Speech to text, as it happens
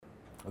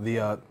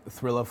The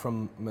thriller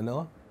from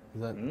Manila.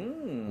 Is that?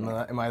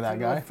 Am I that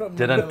guy?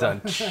 Dun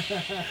dun.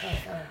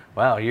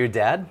 Wow, you're your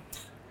dad?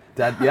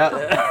 Dad, yeah.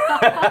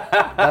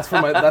 that's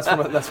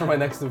for my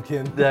next of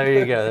kin. There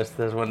you go.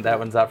 There's one. That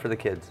one's out for the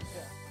kids.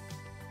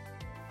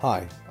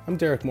 Hi, I'm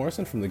Derek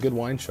Morrison from The Good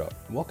Wine Shop.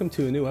 Welcome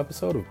to a new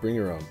episode of Bring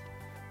Your Own.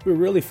 We were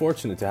really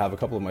fortunate to have a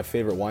couple of my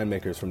favorite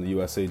winemakers from the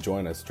USA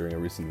join us during a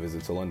recent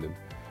visit to London.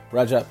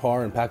 Rajat,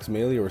 Parr, and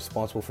Mahle are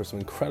responsible for some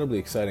incredibly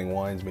exciting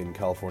wines made in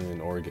California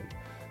and Oregon.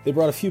 They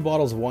brought a few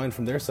bottles of wine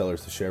from their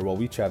cellars to share while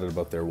we chatted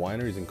about their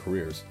wineries and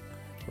careers.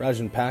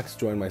 Raj and Pax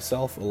joined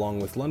myself along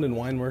with London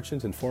wine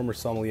merchant and former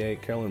sommelier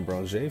Caroline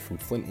Branger from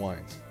Flint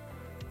Wines.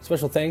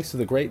 Special thanks to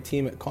the great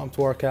team at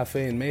Comptoir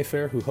Cafe in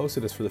Mayfair who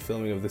hosted us for the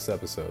filming of this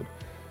episode.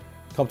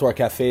 Comptoir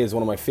Cafe is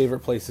one of my favorite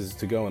places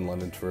to go in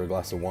London for a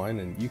glass of wine,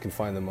 and you can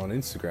find them on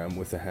Instagram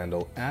with the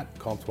handle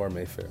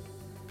 @ComptoirMayfair.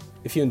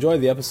 If you enjoyed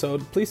the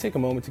episode, please take a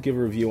moment to give a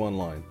review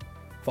online.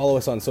 Follow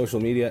us on social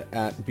media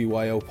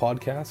 @BYO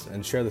Podcast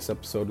and share this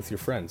episode with your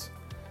friends.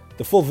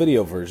 The full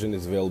video version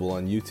is available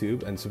on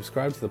YouTube, and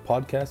subscribe to the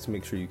podcast to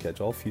make sure you catch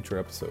all future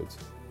episodes.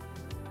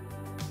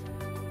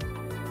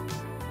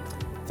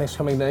 Thanks for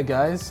coming today,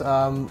 guys.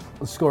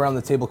 Let's go around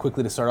the table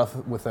quickly to start off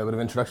with a bit of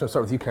introduction. I'll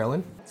start with you,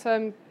 Caroline. So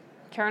I'm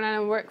Caroline. I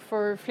work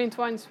for Flint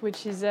Wines,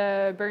 which is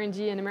a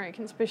Burgundy and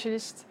American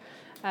specialist.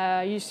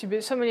 I used to be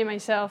a sommelier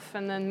myself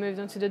and then moved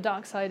on to the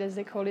dark side, as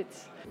they call it.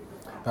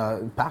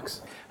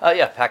 Pax?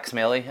 Pax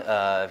Mahle.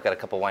 I've got a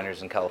couple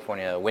wineries in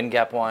California, Wind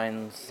Gap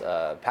Wines,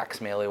 Pax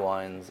Mahle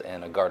Wines,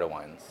 and Agarda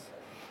Wines.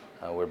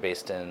 We're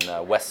based in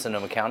West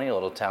Sonoma County, a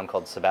little town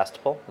called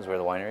Sebastopol is where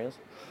the winery is.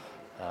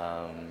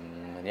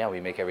 We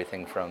make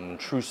everything from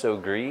Trousseau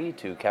Gris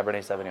to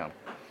Cabernet Sauvignon.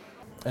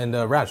 And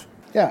Raj?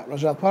 Yeah,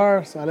 Rajat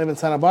Parr. So I live in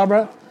Santa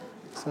Barbara.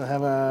 So I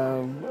have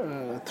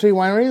 3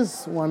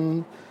 wineries.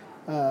 One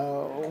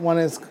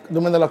is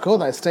Domaine de la Côte,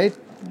 the estate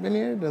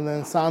vineyard, and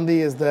then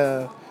Sandy is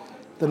the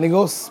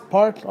Negos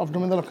part of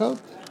Domaine de la Côte,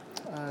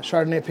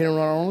 Chardonnay, Pinot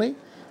Noir only.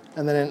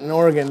 And then in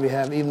Oregon we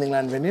have Evening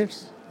Land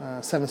Vineyards,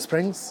 Seven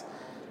Springs.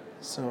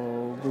 So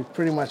we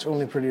pretty much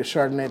only produce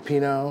Chardonnay,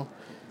 Pinot,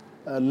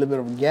 a little bit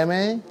of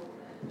Gamay.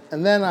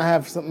 And then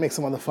I make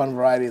some other fun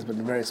varieties, but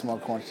in very small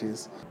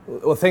quantities.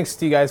 Well, thanks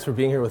to you guys for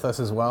being here with us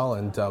as well.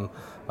 And I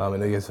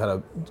know you guys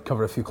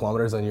covered a few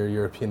kilometers on your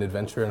European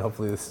adventure, and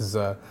hopefully this is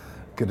a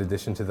good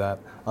addition to that.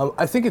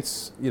 I think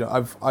it's,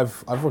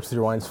 I've worked with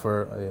your wines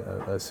for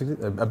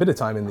a bit of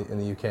time in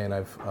the UK, and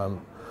I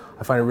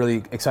find it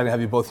really exciting to have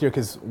you both here,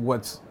 because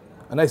what's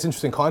a nice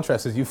interesting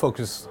contrast is you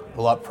focus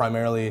a lot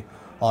primarily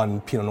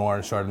on Pinot Noir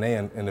and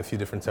Chardonnay and a few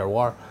different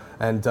terroirs.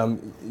 And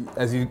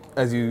as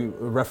you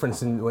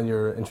referenced when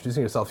you're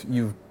introducing yourself,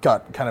 you've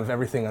got kind of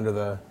everything under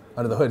the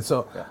hood.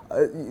 So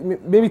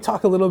maybe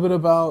talk a little bit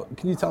about.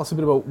 Can you tell us a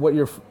bit about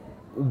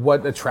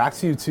what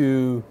attracts you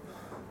to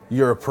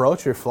your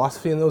approach, your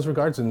philosophy in those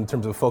regards, in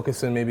terms of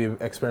focus and maybe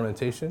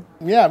experimentation?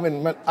 Yeah, I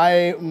mean,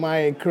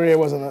 my career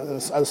was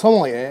as a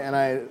sommelier, and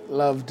I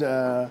loved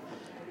the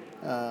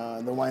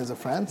wines of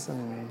France,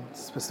 and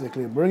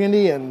specifically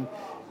Burgundy, and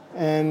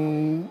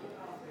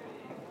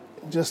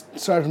just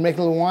started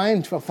making a little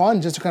wine for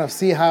fun, just to kind of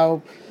see how,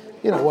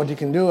 what you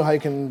can do, how you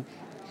can,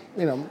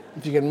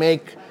 if you can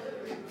make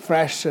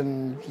fresh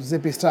and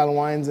zippy style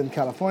wines in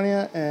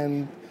California,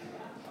 and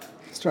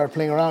start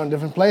playing around in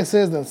different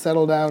places, then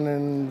settle down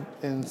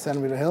in San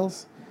Vito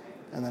Hills,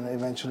 and then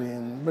eventually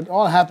but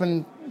all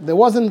happened, there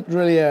wasn't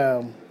really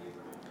a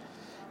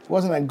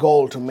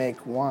goal to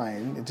make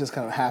wine. It just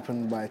kind of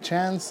happened by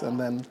chance, and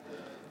then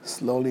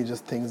slowly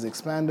just things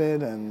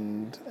expanded,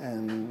 and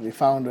we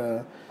found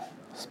a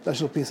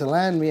special piece of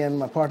land, me and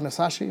my partner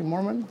Sashi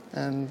Mormon,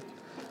 and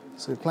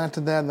so we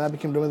planted that, and that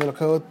became Domaine de la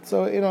Côte.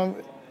 So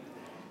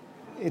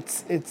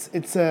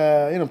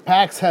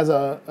Pax has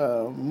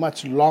a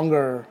much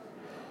longer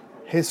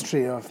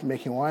history of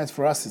making wines.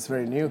 For us, it's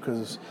very new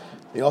because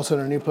we also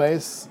in a new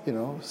place.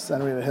 San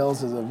Vito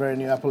Hills is a very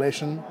new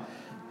appellation.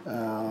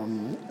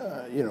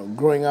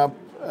 Growing up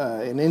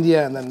in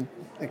India and then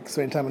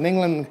spending time in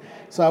England,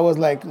 so I was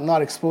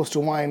not exposed to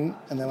wine.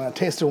 And then when I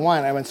tasted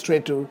wine, I went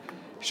straight to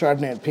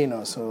Chardonnay and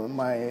Pinot. So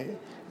my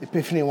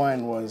epiphany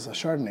wine was a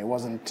Chardonnay, it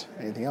wasn't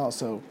anything else.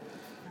 So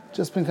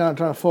just been kind of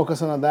trying to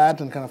focus on that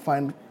and kind of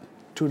find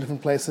 2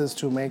 different places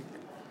to make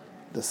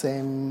the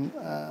same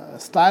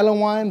style of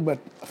wine, but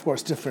of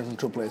course different from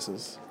 2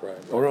 places. Right.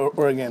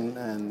 Oregon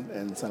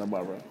and Santa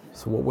Barbara.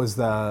 So what was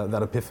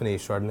that epiphany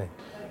Chardonnay?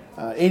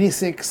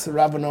 86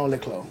 Ravenot Le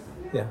Clos.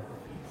 Yeah.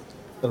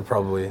 That'll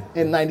probably...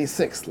 In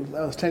 96. I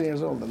was 10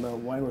 years old, and the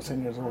wine was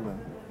 10 years old. And,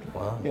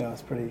 wow.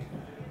 It's pretty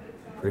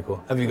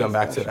cool. Have you gone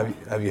back to it?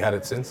 Have you had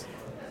it since?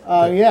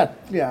 Yeah,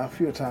 a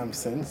few times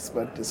since,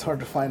 but it's hard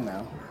to find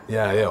now.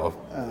 Yeah, well,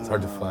 it's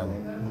hard to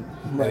find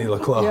any Le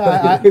Clos.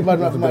 Yeah, but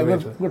my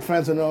good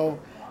friends who know,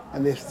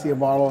 and they see a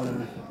bottle,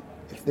 and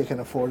if they can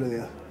afford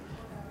it,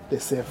 they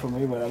say it for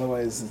me. But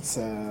otherwise, it's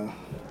I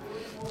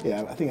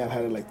think I've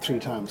had it 3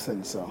 times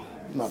since. So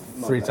not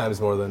 3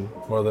 times more than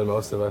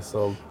most of us.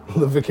 So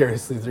live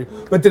vicariously through.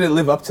 But did it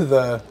live up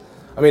to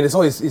I mean,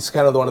 it's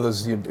kind of one of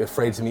those, you're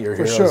afraid to meet your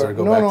For heroes sure. or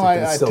go back to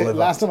and still live up.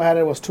 Last time I had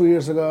it was 2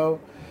 years ago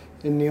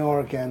in New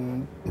York,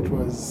 and it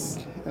was,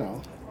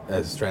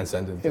 As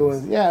transcendent. it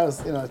was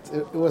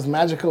it was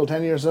magical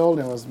 10 years old,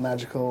 and it was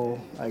magical,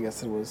 I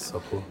guess it was,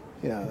 So cool.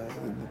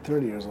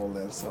 30 years old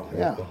then, so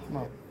yeah. cool.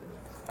 No.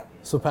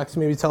 So Pax,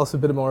 maybe tell us a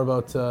bit more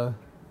about the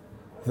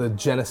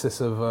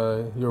genesis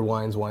of your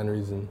wines,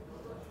 wineries, and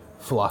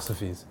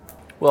philosophies.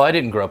 Well, I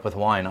didn't grow up with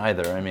wine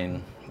either. I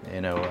mean,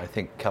 I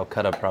think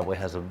Calcutta probably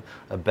has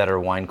a better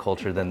wine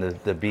culture than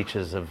the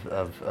beaches of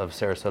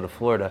Sarasota,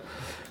 Florida.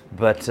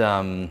 But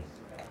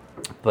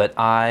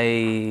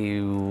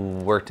I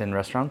worked in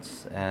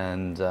restaurants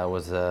and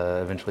was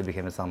eventually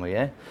became a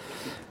sommelier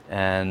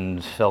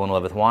and fell in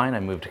love with wine. I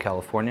moved to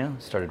California,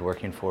 started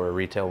working for a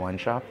retail wine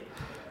shop.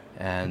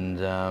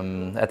 And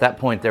at that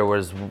point, there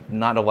was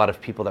not a lot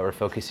of people that were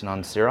focusing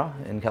on Syrah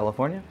in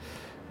California.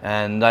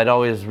 And I'd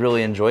always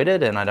really enjoyed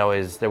it, and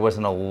there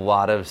wasn't a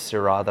lot of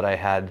Syrah that I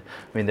had.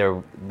 I mean,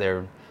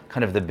 they're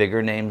kind of the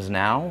bigger names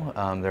now.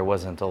 There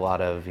wasn't a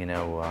lot of,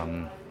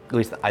 at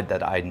least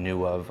that I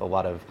knew of, a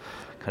lot of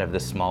kind of the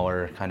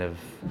smaller kind of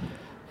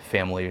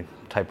family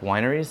type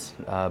wineries.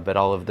 But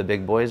all of the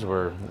big boys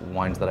were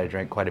wines that I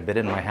drank quite a bit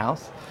in my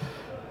house.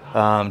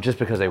 Just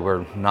because they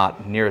were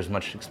not near as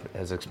much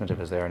as expensive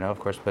as they are now, of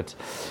course. But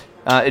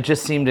it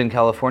just seemed in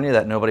California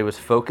that nobody was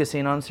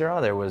focusing on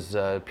Syrah. There was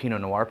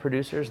Pinot Noir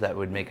producers that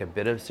would make a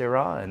bit of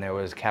Syrah, and there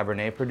was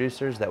Cabernet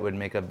producers that would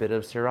make a bit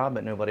of Syrah,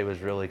 but nobody was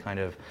really kind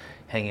of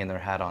hanging their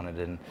hat on it.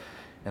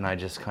 And I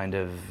just kind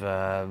of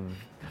I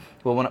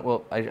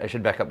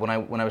should back up. When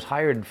I was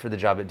hired for the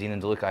job at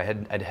Dean & DeLuca,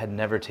 I had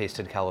never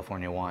tasted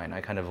California wine.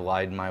 I kind of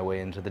lied my way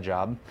into the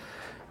job.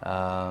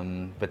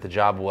 But the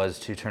job was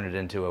to turn it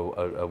into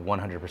a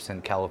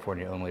 100%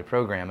 California-only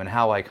program. And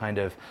how I kind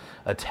of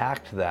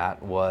attacked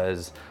that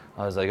was,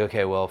 I was like,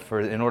 okay, well,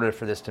 in order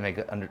for this to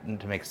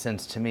make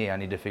sense to me, I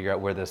need to figure out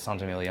where the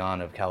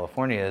Saint-Emilion of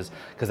California is,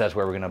 because that's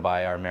where we're going to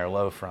buy our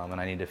Merlot from. And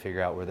I need to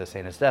figure out where the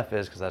Saint Estèphe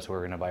is, because that's where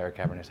we're going to buy our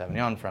Cabernet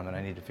Sauvignon from. And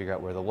I need to figure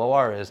out where the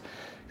Loire is,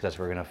 because that's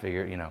where we're going to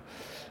figure,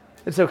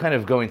 And so kind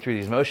of going through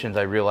these motions,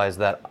 I realized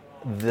that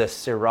the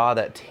Syrah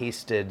that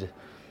tasted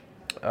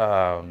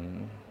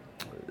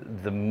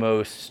the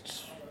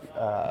most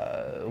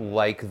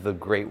like the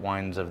great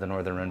wines of the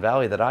Northern Rhone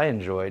Valley that I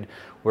enjoyed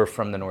were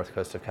from the north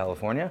coast of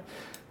California.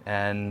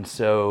 And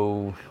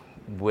so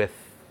with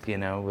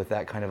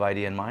that kind of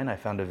idea in mind, I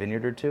found a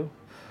vineyard or two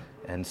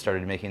and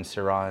started making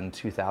Syrah in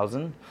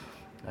 2000.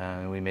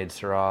 We made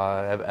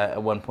Syrah,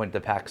 at one point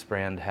the Pax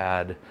brand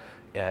had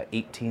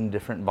 18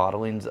 different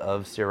bottlings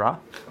of Syrah.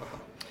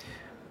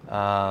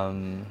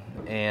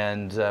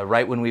 And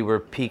right when we were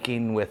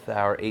peaking with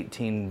our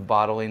 18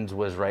 bottlings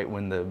was right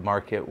when the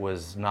market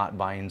was not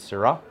buying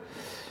Syrah.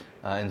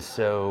 And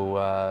so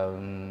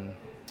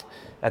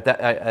at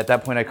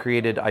that point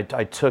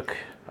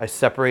I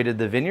separated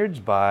the vineyards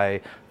by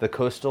the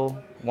coastal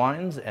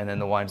wines and then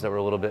the wines that were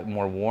a little bit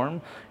more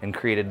warm, and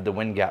created the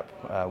Wind Gap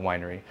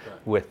winery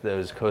with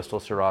those coastal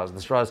Syrahs.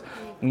 The Syrahs,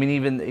 I mean,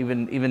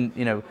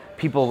 even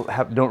people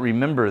don't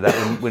remember that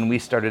when we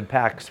started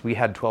Pax, we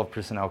had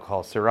 12%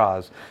 alcohol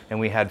Syrahs, and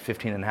we had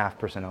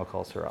 15.5%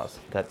 alcohol Syrahs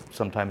that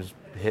sometimes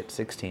hit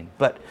 16.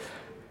 But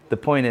the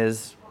point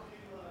is,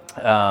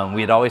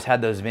 we had always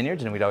had those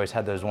vineyards and we'd always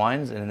had those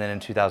wines, and then in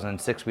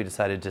 2006 we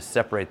decided to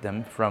separate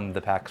them from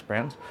the Pax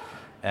brands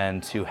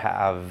and to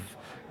have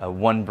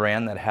one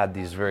brand that had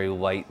these very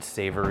light,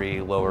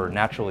 savory,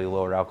 naturally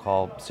lower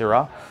alcohol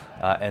Syrah,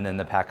 and then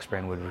the Pax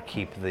brand would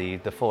keep the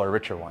fuller,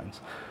 richer wines.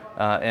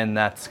 And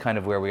that's kind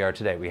of where we are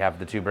today. We have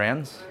the two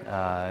brands,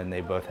 and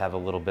they both have a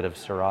little bit of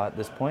Syrah at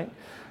this point.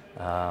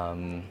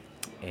 And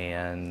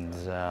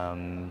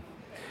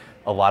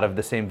a lot of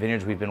the same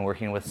vineyards we've been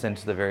working with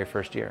since the very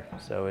first year.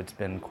 So it's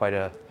been quite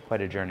a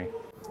journey.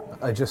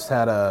 I just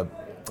had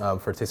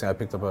for tasting, I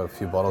picked up a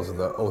few bottles of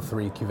the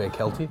 03 Cuvée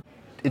Kelty.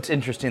 It's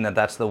interesting that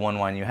that's the one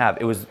wine you have.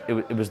 It was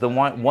the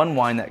one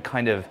wine that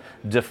kind of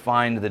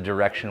defined the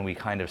direction we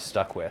kind of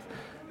stuck with.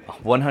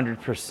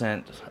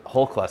 100%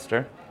 whole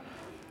cluster,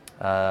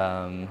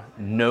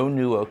 no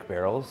new oak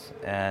barrels,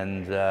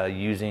 and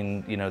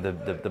using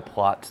the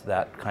plots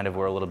that kind of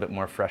were a little bit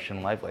more fresh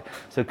and lively.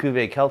 So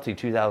Cuvée Kelty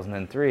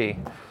 2003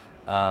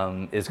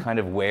 is kind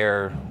of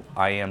where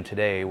I Am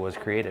Today was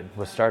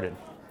started.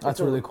 That's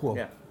really cool.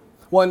 Yeah.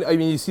 One, I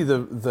mean, you see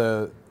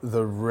the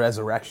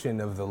resurrection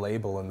of the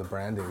label and the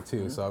branding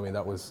too. Mm-hmm. So I mean,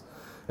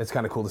 it's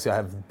kind of cool to see. I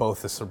have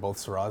both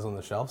Syrahs on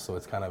the shelf, so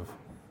it's kind of,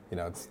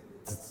 it's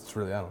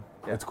really, I don't know,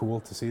 yeah. It's cool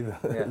to see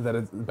that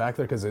it's back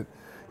there, because it,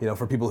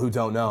 for people who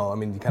don't know, I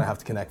mean, you kind of have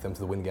to connect them to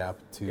the Wind Gap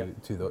to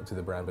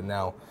the brand. But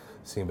now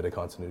seeing a bit of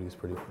continuity is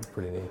pretty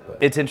neat. But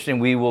it's interesting.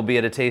 We will be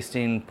at a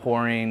tasting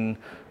pouring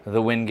the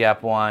Wind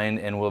Gap wine,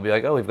 and we'll be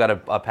like, oh, we've got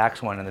a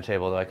Pax wine on the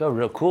table. They're like, oh,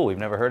 real cool. We've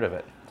never heard of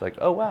it. It's like,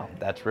 oh wow,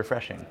 that's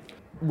refreshing.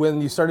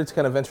 When you started to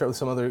kind of venture out with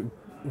some other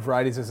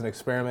varieties as an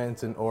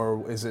experiment,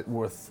 or is it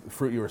with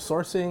fruit you were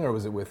sourcing, or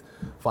was it with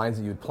vines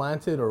that you had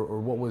planted, or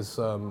what was,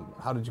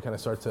 how did you kind of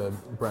start to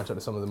branch out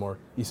to some of the more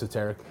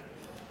esoteric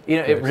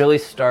It really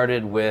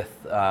started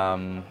with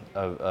the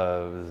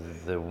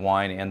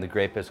wine and the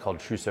grape is called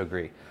Trousseau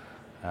Gris.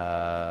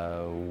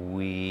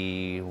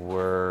 We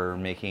were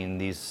making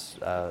these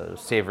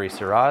savory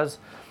Syrahs.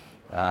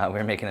 We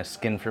were making a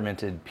skin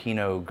fermented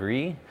Pinot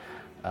Gris,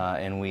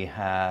 and we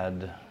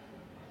had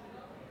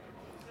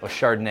a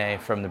Chardonnay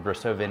from the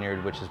Brosseau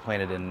vineyard, which is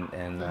planted in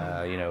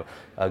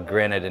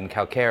granite and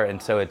calcaire,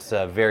 and so it's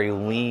very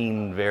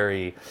lean,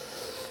 very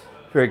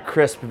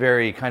crisp,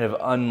 very kind of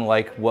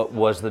unlike what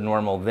was the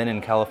normal then in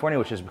California,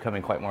 which is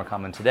becoming quite more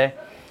common today.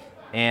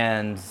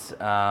 And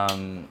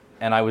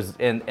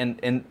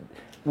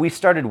we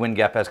started Wind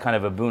Gap as kind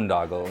of a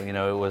boondoggle.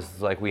 It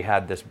was like we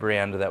had this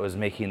brand that was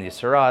making these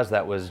Syrahs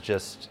that was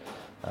just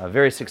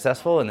very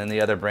successful, and then the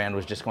other brand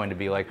was just going to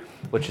be like,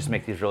 let's just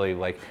make these really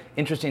like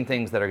interesting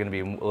things that are going to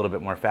be a little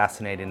bit more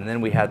fascinating. And then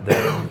we had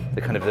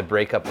the kind of the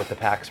breakup with the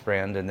Pax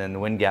brand, and then the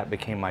Wind Gap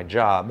became my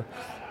job,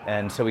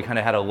 and so we kind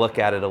of had to look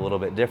at it a little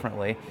bit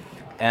differently.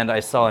 And I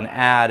saw an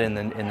ad in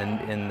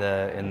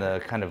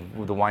the kind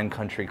of the wine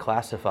country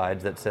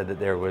classifieds that said that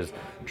there was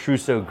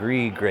Trousseau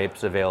Gris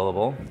grapes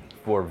available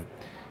for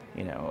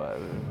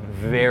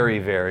very,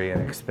 very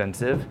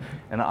inexpensive.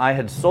 And I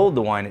had sold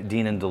the wine at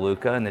Dean and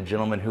DeLuca, and the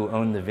gentleman who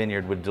owned the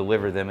vineyard would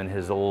deliver them in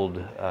his old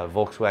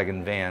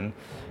Volkswagen van.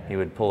 He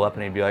would pull up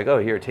and he'd be like, "Oh,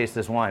 here, taste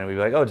this wine." And we'd be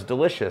like, "Oh, it's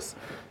delicious."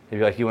 He'd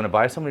be like, "You want to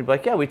buy some?" We'd be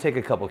like, "Yeah, we take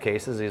a couple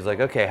cases." He's like,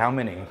 "Okay, how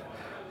many?"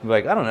 We'd be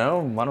like, I don't know.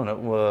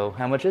 Well,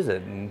 how much is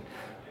it?" And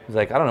he's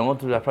like, "I don't know. I'll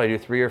probably do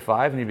 3 or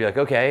 5." And he'd be like,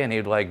 "Okay." And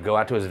he'd like go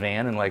out to his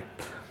van and like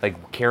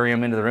carry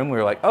them into the room. We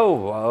were like,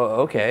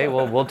 "Oh, okay.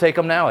 Well, we'll take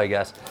them now, I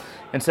guess."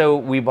 And so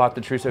we bought the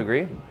Trousseau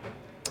Gris,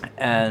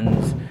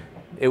 and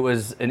it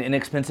was an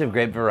inexpensive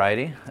grape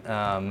variety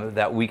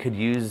that we could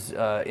use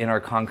in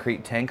our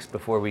concrete tanks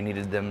before we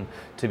needed them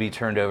to be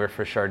turned over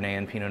for Chardonnay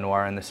and Pinot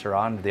Noir and the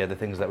Syrah and the other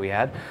things that we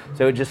had.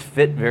 So it just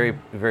fit very,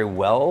 very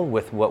well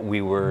with what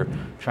we were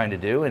trying to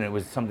do, and it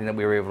was something that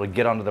we were able to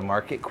get onto the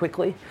market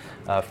quickly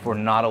for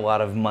not a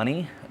lot of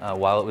money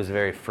while it was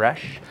very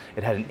fresh.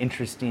 It had an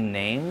interesting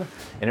name,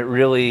 and it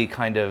really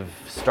kind of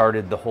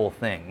started the whole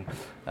thing.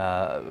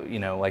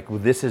 Like,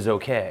 this is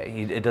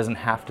okay. It doesn't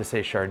have to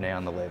say Chardonnay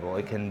on the label.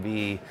 It can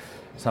be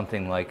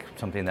something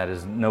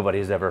that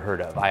nobody's ever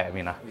heard of.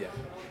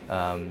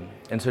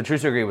 And so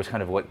Trousseau Gris was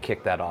kind of what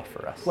kicked that off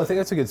for us. Well, I think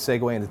that's a good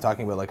segue into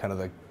talking about like kind of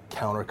the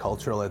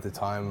countercultural at the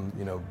time,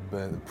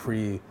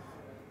 pre-iPod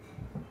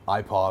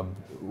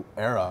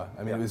era.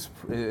 I mean, It was,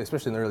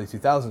 especially in the early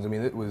 2000s, I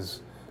mean, it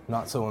was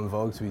not so in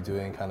vogue to be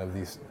doing kind of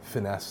these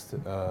finessed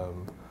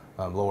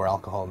lower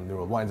alcohol New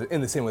World wines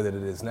in the same way that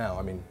it is now.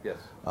 I mean, yes.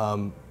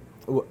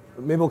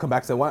 Maybe we'll come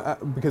back to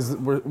that because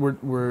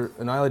we're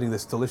annihilating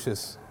this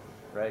delicious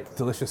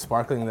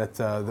sparkling that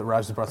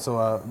Raj has brought.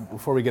 So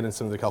before we get into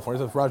some of the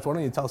California stuff, Raj, why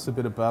don't you tell us a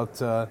bit about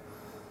the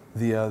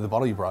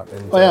bottle you brought?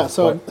 And,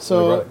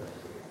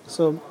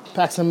 So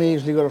Pax and me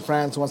usually go to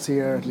France once a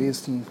year at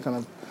least and kind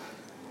of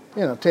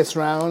taste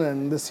around.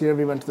 And this year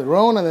we went to the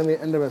Rhone, and then we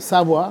ended up at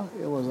Savoie.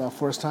 It was our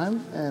first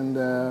time, and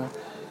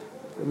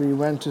we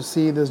went to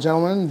see this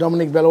gentleman,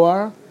 Dominique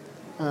Belloir,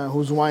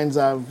 whose wines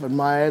I've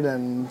admired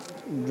and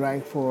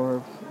drank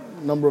for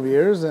a number of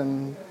years.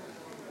 And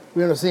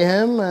we went to see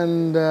him,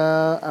 and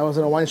I was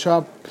in a wine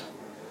shop,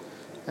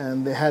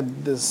 and they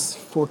had this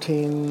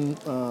 14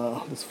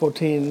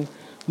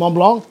 Mont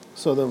Blanc.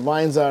 So the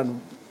vines are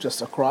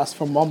just across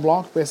from Mont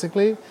Blanc,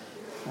 basically,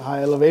 a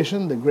high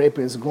elevation. The grape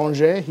is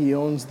Granger.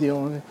 He's the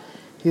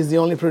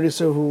only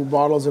producer who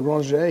bottles a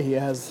Granger. He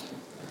has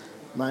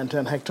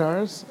 9-10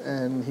 hectares,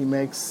 and he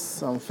makes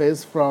some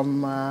fizz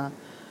from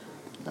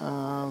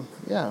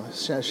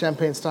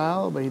champagne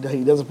style, but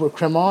he doesn't put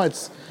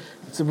Cremant.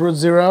 It's a Brut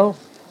Zero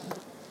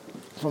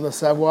from the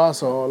Savoie,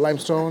 so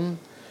limestone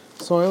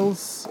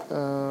soils,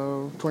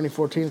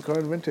 2014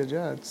 current vintage.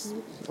 It's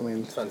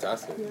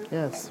fantastic.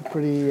 Yeah, it's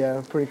pretty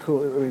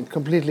cool. I mean,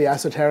 completely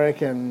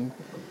esoteric, and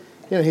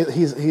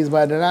he's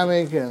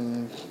biodynamic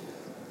and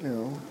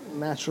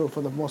natural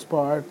for the most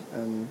part,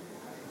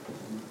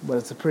 but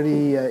it's a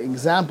pretty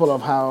example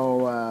of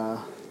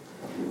how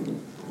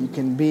you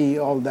can be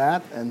all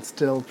that and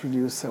still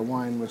produce a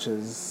wine which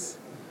is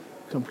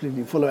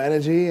completely full of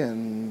energy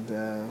and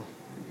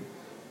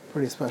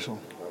pretty special.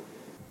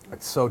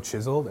 It's so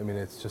chiseled. I mean,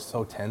 it's just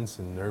so tense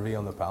and nervy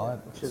on the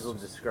palate. Chiseled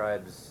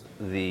describes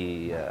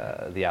the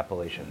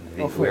appellation,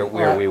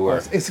 where we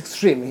were. It's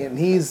extreme, and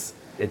he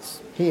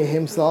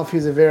himself.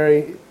 He's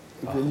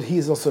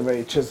also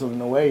very chiseled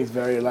in a way. He's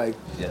very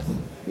Yes.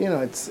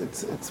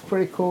 It's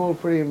pretty cool,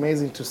 pretty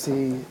amazing to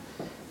see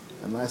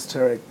a nice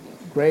terroir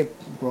grape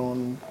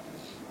grown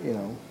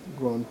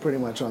pretty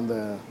much on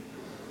the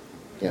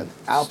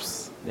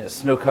Alps. Yeah,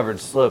 snow-covered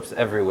slopes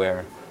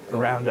everywhere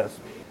around us.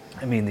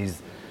 I mean,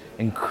 these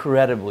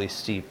incredibly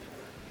steep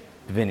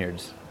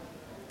vineyards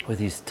with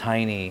these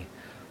tiny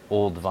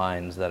old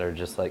vines that are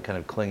just like kind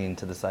of clinging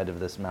to the side of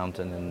this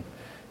mountain and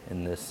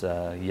in this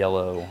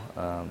yellow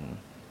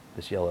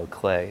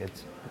clay.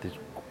 It's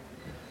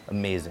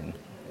amazing.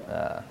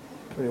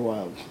 Pretty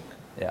wild.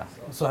 Yeah.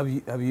 So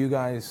have you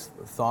guys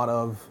thought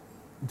of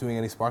doing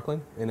any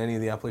sparkling in any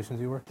of the appellations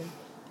you work in?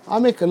 I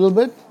make a little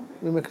bit.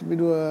 We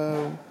do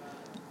a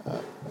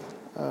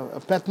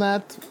pet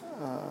nat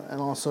and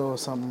also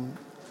some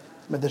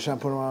Mette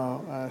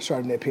Champenois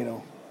Chardonnay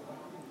Pinot.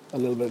 A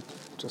little bit,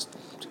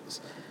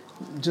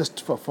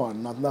 just for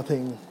fun,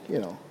 nothing,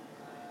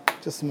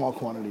 just small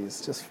quantities,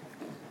 just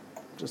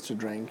to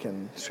drink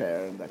and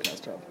share and that kind of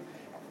stuff.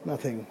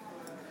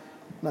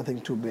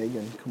 Nothing too big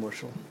and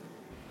commercial.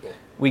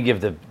 We give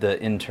the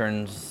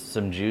interns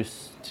some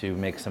juice to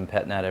make some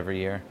pet nat every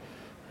year,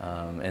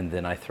 and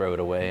then I throw it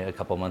away a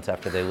couple months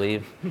after they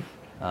leave.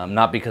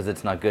 Not because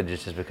it's not good,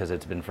 just because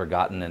it's been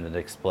forgotten and it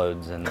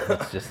explodes, and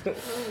it's just.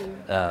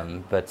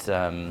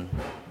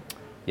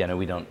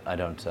 I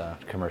don't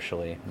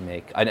commercially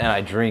make.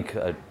 I drink.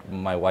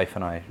 My wife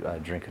and I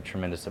drink a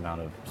tremendous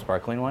amount of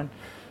sparkling wine,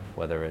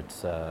 whether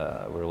it's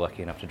we're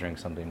lucky enough to drink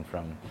something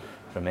from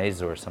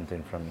Aze or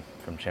something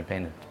from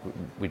Champagne.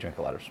 We drink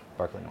a lot of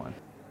sparkling wine.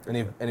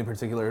 Any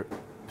particular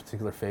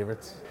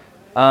favorites?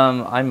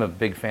 I'm a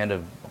big fan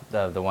of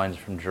the wines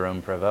from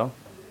Jerome Prévost.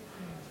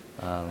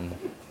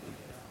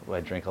 I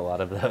drink a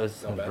lot of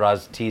those.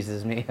 Raz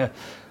teases me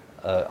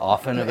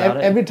often about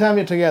it. Every time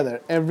you're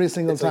together, every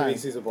single time. Like if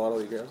he sees a bottle,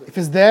 he grabs it. If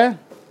it's there,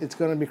 it's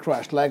going to be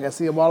crushed. Like I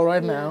see a bottle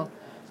right now.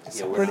 It's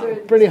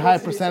pretty high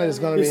percentage is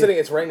going to be. You're sitting.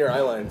 It's right in your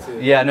eye line too.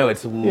 Yeah, no,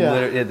 it's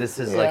literally. This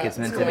is like it's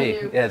meant to be.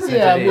 Yeah, it's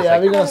meant to be. Yeah,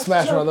 we're going to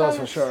smash one of those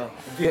for sure.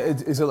 Yeah,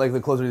 is it like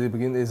the closer you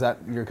begin? Is that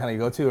your kind of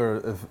go-to,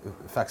 or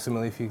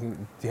facsimile? If you can,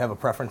 do you have a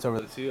preference over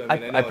the two?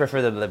 I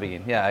prefer the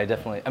Begin. Yeah, I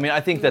definitely. I mean,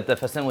 I think that the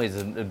facsimile is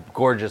a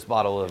gorgeous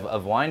bottle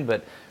of wine,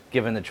 but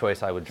given the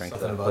choice, I would drink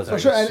the closer. For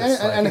sure,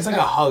 and it's like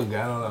a hug.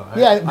 I don't know.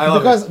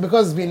 Yeah,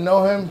 because we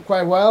know him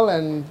quite well,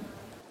 and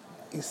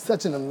he's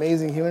such an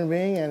amazing human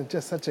being, and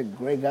just such a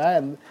great guy,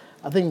 and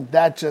I think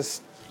that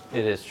just.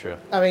 It is true.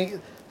 I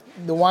mean,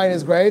 the wine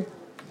is great.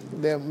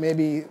 There may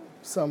be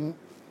some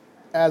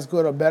as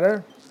good or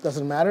better,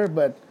 doesn't matter,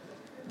 but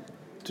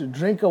to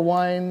drink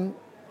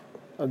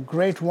a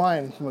great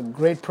wine from a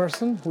great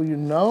person who you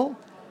know,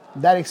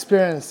 that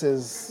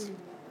experience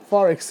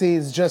far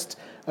exceeds just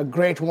a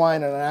great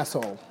wine and an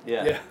asshole.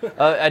 Yeah.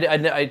 I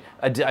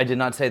did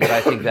not say that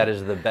I think that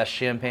is the best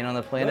champagne on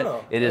the planet.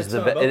 No, it is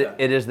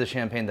it is the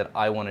champagne that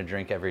I want to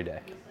drink every day.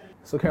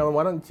 So Carolyn,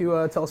 why don't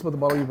you tell us about the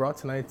bottle you brought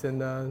tonight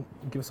and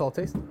give us all a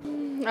taste?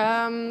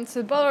 So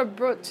the bottle I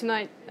brought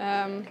tonight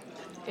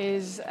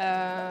is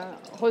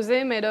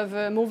rosé made of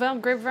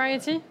Mourvèdre grape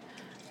variety,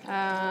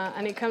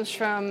 and it comes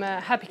from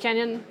Happy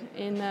Canyon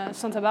in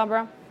Santa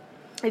Barbara.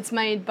 It's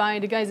made by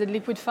the guys at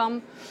Liquid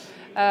Farm,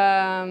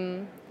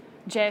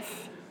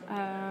 Jeff,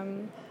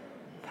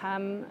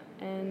 Pam,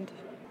 and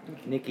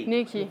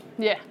Nikki.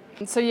 Yeah.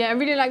 So yeah, I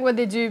really like what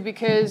they do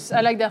because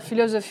I like their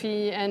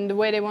philosophy and the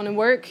way they want to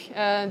work.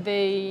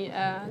 They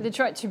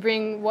try to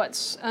bring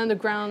what's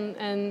underground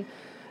and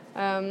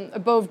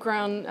above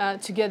ground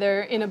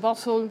together in a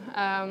bottle.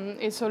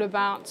 It's all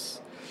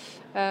about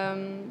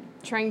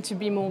trying to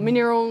be more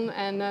mineral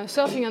and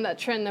surfing on that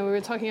trend that we were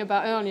talking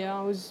about earlier.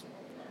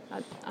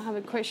 I have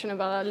a question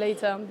about that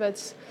later,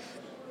 but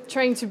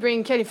trying to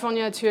bring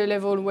California to a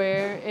level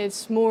where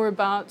it's more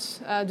about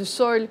the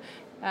soil.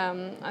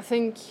 I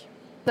think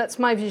that's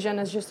my vision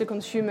as just a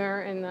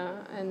consumer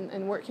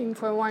and working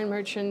for a wine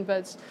merchant,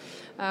 but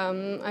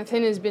I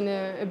think there's been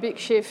a big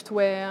shift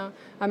where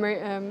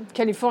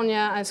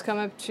California has come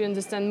up to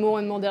understand more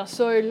and more their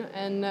soil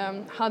and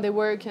how they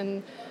work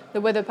and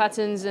the weather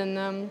patterns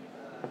and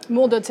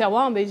more the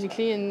terroir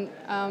basically, and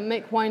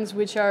make wines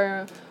which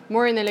are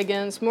more in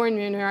elegance, more in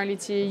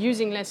minerality,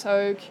 using less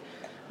oak,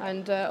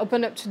 and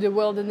open up to the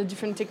world and the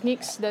different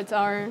techniques that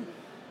are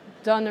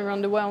done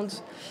around the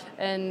world,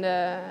 and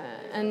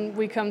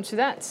we come to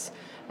that.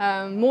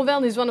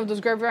 Mourvèdre is one of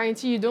those grape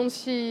variety you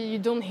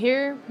don't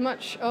hear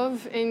much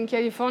of in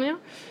California,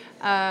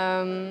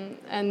 and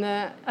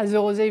as a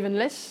rosé even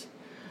less.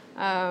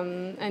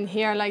 And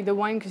here I like the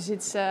wine because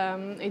it's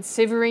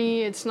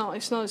savory. It's not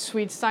a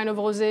sweet style of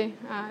rosé.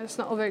 It's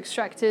not over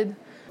extracted.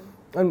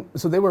 And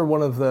so they were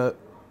one of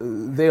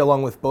they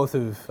along with both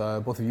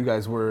of you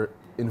guys were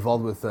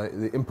involved with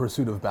the In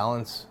Pursuit of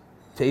Balance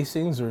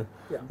tastings,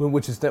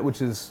 which is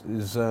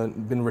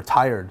been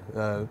retired.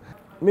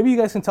 Maybe you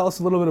guys can tell us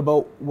a little bit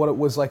about what it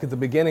was like at the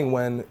beginning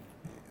when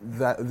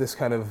this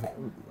kind of,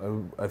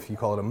 if you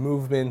call it a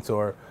movement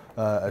or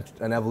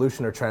an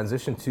evolution or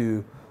transition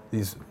to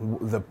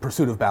the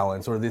pursuit of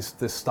balance or this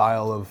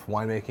style of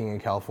winemaking in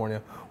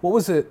California. What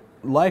was it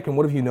like, and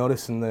what have you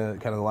noticed in the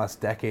kind of the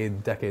last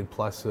decade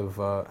plus of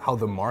how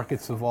the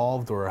market's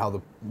evolved, or how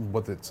the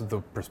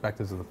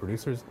perspectives of the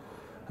producers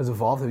has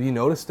evolved? Have you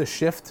noticed a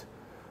shift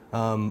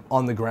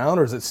on the ground,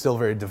 or is it still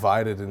very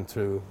divided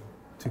into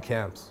two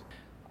camps?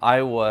 I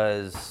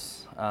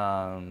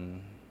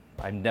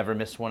never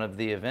missed one of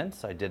the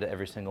events. I did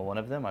every single one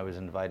of them. I was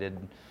invited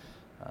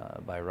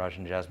by Raj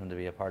and Jasmine to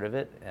be a part of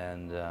it,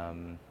 and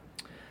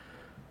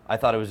I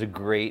thought it was a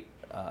great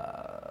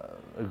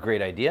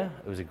idea.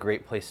 It was a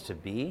great place to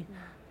be.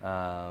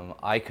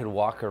 I could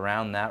walk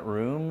around that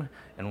room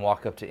and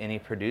walk up to any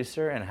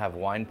producer and have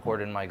wine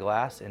poured in my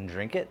glass and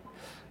drink it.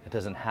 It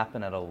doesn't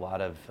happen at a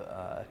lot of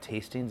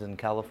tastings in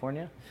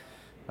California.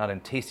 Not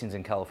in tastings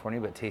in California,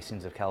 but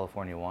tastings of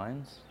California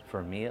wines,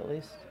 for me at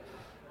least.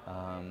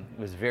 It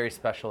was very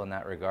special in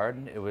that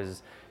regard. It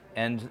was,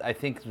 and I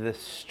think the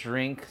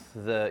strength,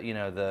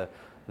 the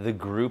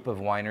group of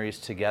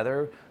wineries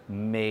together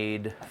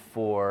made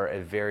for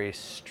a very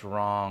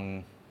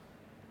strong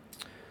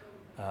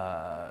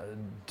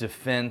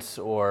defense,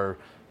 or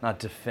not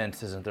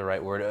defense isn't the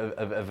right word,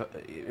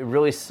 it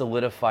really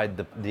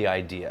solidified the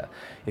idea.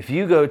 If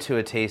you go to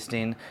a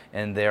tasting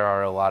and there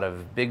are a lot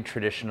of big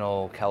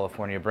traditional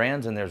California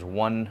brands and there's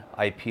one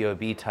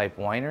IPOB type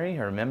winery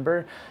or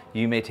member,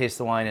 you may taste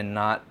the wine and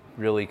not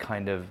really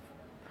kind of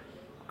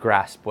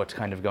grasp what's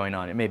kind of going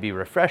on. It may be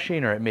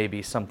refreshing or it may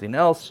be something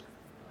else.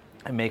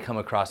 It may come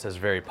across as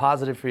very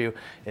positive for you.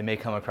 It may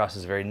come across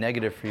as very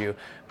negative for you,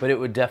 but it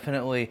would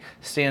definitely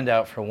stand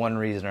out for one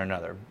reason or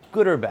another,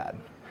 good or bad.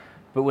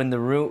 But when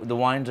the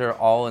wines are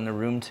all in the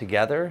room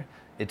together,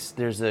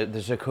 there's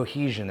a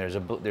cohesion.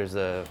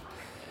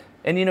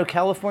 And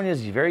California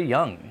is very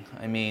young.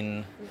 I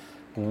mean,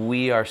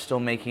 we are still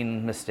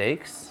making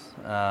mistakes.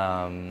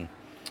 We're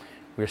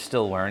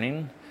still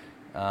learning.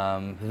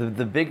 I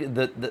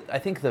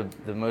think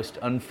the most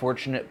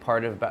unfortunate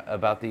part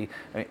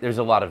there's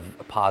a lot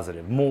of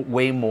positive,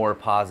 way more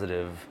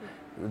positive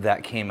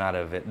that came out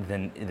of it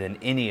than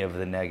any of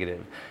the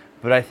negative.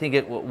 But I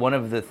think one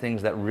of the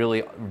things that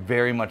really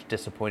very much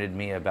disappointed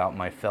me about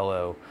my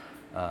fellow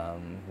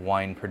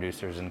wine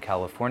producers in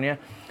California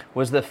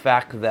was the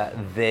fact that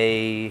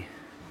they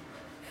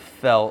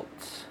felt,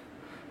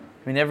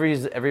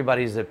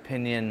 everybody's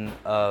opinion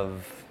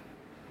of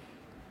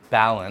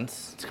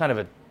balance, it's kind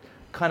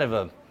of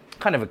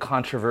a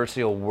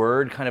controversial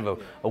word, kind of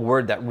a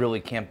word that really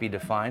can't be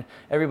defined.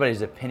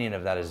 Everybody's opinion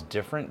of that is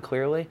different,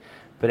 clearly,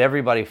 but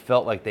everybody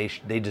felt like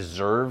they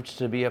deserved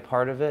to be a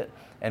part of it.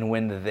 And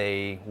when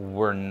they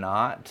were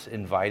not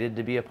invited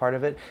to be a part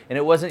of it, and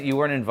it wasn't you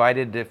weren't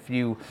invited if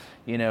you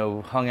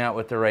hung out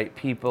with the right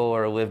people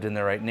or lived in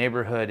the right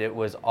neighborhood. It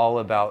was all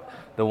about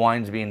the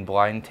wines being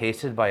blind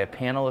tasted by a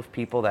panel of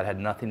people that had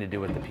nothing to do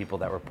with the people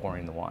that were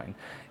pouring the wine.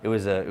 It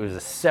was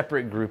a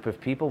separate group of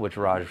people, which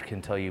Raj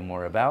can tell you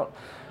more about.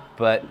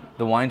 But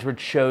the wines were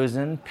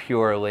chosen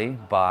purely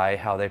by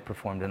how they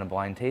performed in a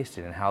blind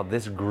tasting, and how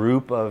this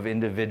group of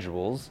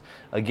individuals,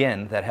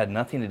 again, that had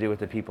nothing to do with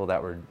the people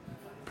that were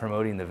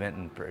promoting the event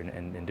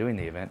and doing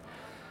the event.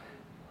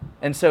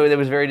 And so it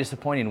was very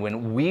disappointing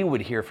when we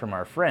would hear from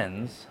our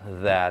friends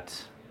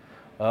that,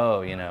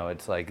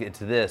 it's like, it's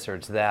this or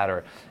it's that,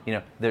 or,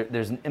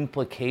 there's an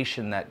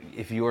implication that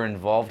if you're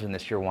involved in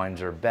this, your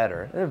wines are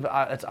better.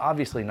 It's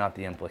obviously not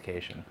the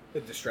implication.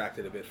 It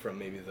distracted a bit from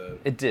maybe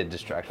It did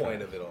distract the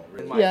point of it all.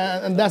 Really.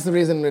 Yeah, and that's the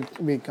reason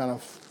we kind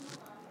of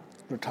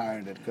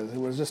retired it, because it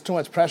was just too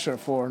much pressure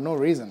for no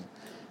reason.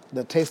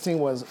 The tasting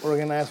was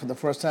organized for the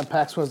first time.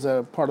 PAX was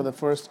a part of the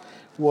first,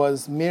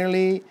 was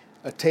merely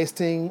a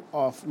tasting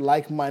of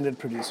like-minded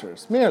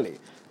producers. Merely.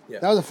 Yeah.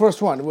 That was the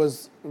first one. It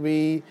was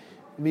we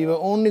were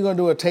only going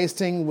to do a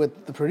tasting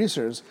with the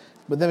producers,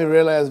 but then we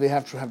realized we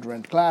have to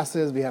rent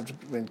classes, we have to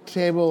rent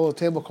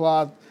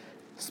tablecloth,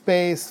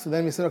 space. So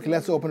then we said, okay,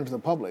 let's open it to the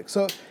public.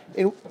 So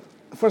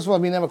first of all,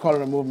 we never called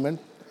it a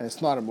movement. And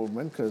it's not a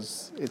movement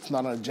because it's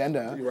not an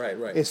agenda. Right.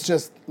 It's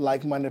just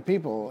like-minded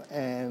people,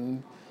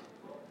 and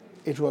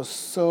it was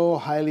so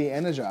highly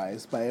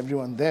energized by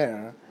everyone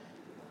there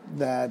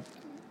that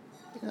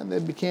they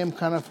became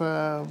kind of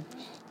a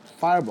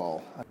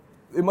fireball.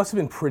 It must have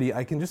been pretty,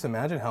 I can just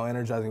imagine how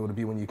energizing it would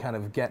be when you kind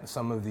of get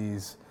some of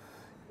these,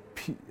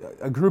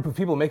 a group of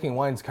people making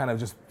wines kind of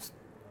just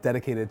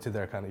dedicated to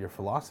their kind of your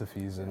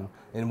philosophies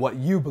and what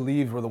you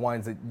believed were the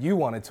wines that you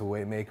wanted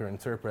to make or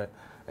interpret,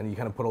 and you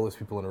kind of put all those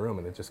people in a room,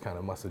 and it just kind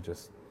of must have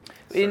just...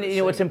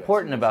 what's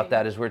important about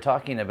that is we're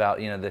talking about,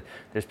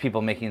 there's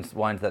people making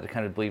wines that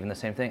kind of believe in the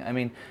same thing. I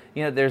mean,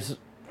 there's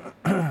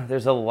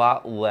a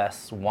lot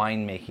less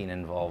winemaking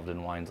involved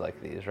in wines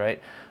like these, right?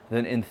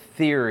 Then in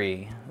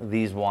theory,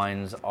 these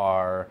wines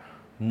are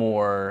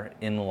more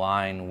in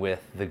line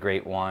with the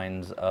great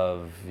wines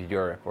of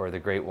Europe or the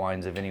great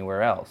wines of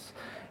anywhere else.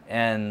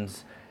 And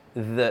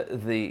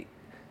the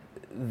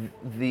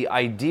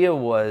idea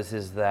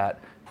is that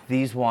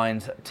these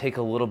wines take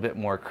a little bit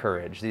more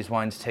courage. These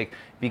wines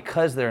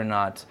because they're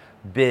not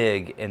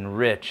big and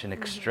rich and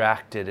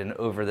extracted and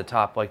over the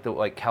top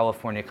like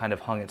California kind of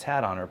hung its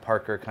hat on, or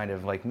Parker kind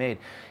of made.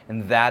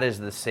 And that is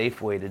the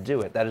safe way to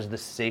do it. That is the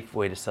safe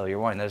way to sell your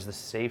wine. That is the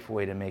safe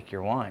way to make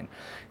your wine.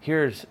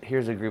 Here's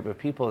a group of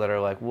people that are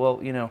like,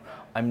 well,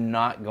 I'm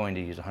not going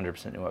to use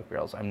 100% new oak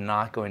barrels. I'm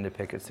not going to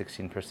pick at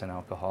 16%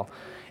 alcohol.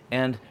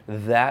 And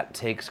that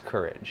takes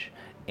courage.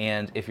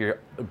 And if you're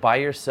by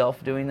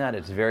yourself doing that,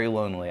 it's very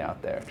lonely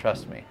out there,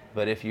 trust me.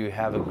 But if you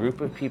have a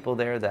group of people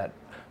there that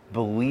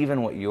believe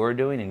in what you're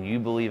doing and you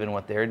believe in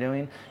what they're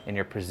doing, and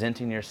you're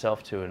presenting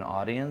yourself to an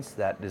audience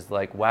that is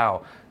like,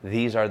 wow,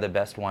 these are the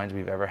best wines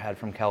we've ever had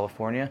from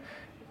California,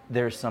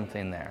 there's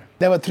something there.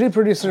 There were 3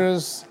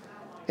 producers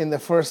in the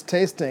first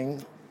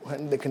tasting,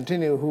 when they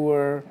continue, who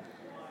were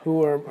who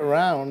were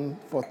around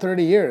for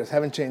 30 years,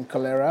 haven't changed.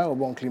 Calera or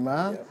Bon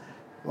Climat,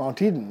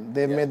 Mount Eden.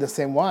 They've made the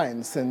same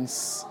wine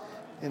since,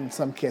 in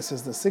some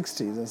cases, the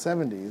 60s and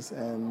 70s.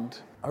 And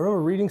I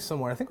remember reading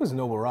somewhere, I think it was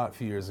Noble Rot a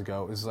few years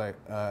ago, it was like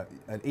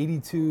an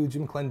 82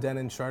 Jim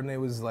Clendenin Chardonnay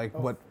was like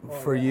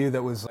you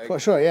that was like... For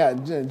sure, yeah.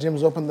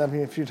 Jim's opened them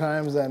a few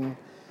times, and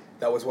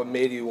That was what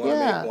made you want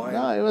to make wine?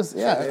 No, it was,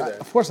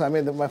 of course, I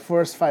made my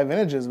first 5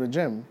 vintages with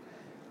Jim,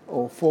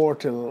 '04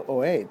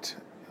 till '08.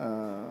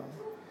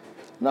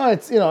 No,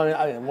 it's,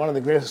 one of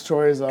the greatest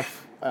stories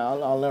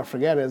I'll never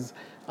forget is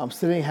I'm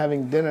sitting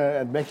having dinner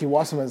at Becky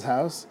Wasserman's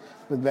house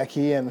with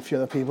Becky and a few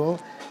other people,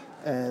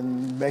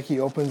 and Becky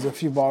opens a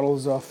few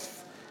bottles of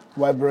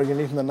white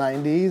Burgundy from the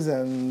 90s,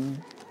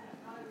 and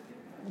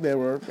they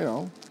were,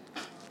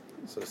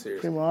 So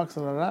serious. pre-marks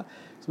and all that.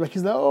 So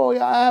Becky's like, oh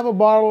yeah, I have a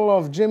bottle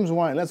of Jim's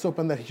wine. Let's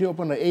open that. He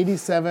opened an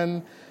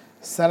 '87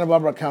 Santa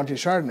Barbara County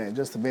Chardonnay,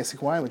 just a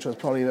basic wine, which was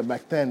probably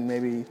back then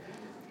maybe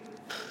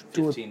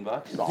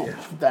 $15. no,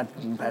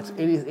 that's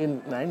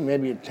 89,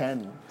 maybe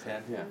 10.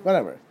 10, yeah.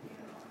 Whatever.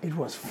 It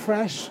was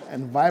fresh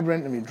and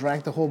vibrant, and we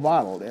drank the whole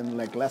bottle in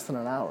like less than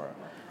an hour.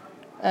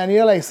 And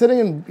you're like sitting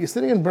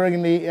in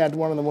Burgundy at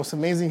one of the most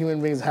amazing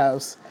human beings'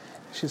 house.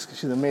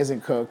 She's an amazing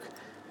cook,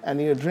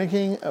 and you're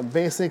drinking a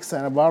basic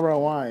Santa Barbara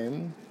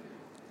wine,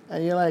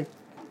 and you're like,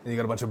 And you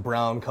got a bunch of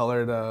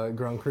brown-colored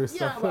Grand Cru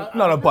stuff. well,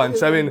 Not a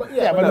bunch. I mean,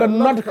 but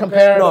not to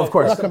compare. No, of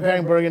course. Not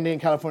comparing Burgundy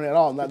and California at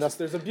all.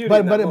 There's a beauty in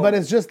that but moment.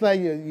 it's just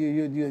like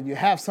you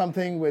have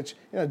something which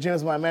Jim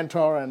is my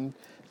mentor and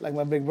like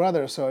my big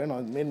brother, so it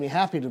made me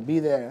happy to be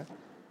there.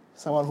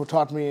 Someone who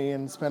taught me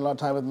and spent a lot of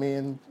time with me,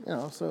 and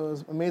so it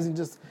was amazing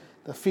just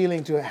the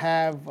feeling to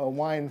have a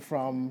wine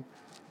from,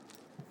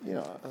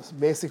 a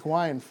basic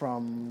wine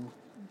from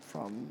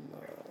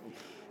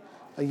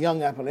a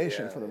young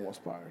appellation for the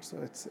most part. So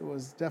it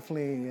was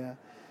definitely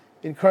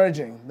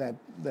encouraging that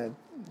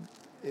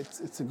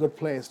it's a good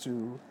place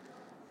to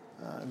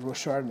grow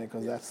Chardonnay,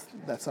 because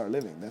that's our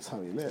living. That's how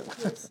we live.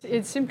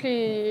 It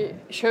simply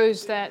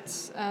shows that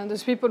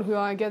those people who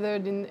are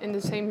gathered in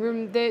the same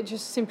room, they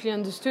just simply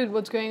understood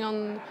what's going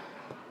on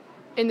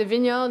in the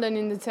vineyard and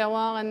in the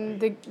terroir, and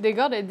they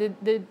got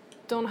it. They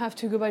don't have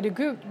to go by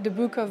the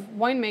book of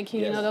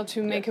winemaking in order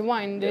to make a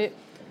wine.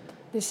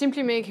 They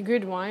simply make a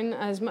good wine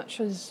as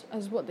much as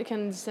what they can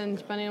understand,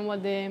 depending on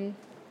what they...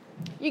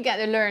 You got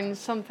to learn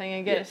something,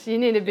 I guess. You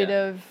need a bit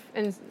of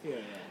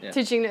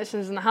teaching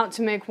lessons on how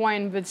to make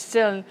wine, but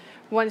still,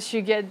 once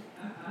you get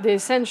the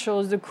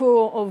essentials, the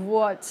core of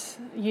what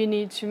you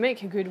need to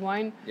make a good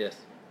wine,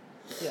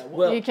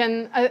 you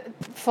can.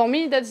 For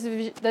me,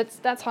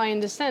 that's how I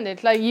understand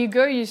it. Like you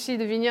go, you see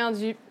the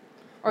vineyards,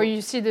 or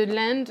you see the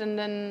land, and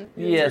then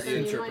yes,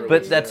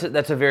 but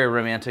that's a very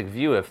romantic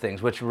view of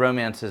things, which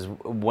romance is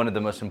one of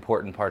the most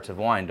important parts of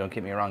wine, don't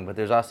get me wrong, but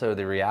there's also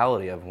the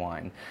reality of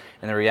wine.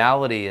 And the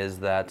reality is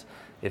that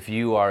if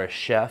you are a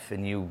chef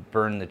and you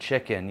burn the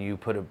chicken, you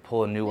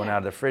pull a new one out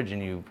of the fridge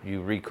and you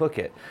recook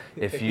it.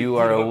 If you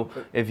are a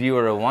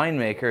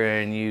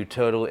winemaker and you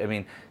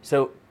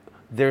so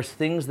there's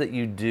things that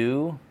you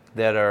do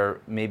that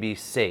are maybe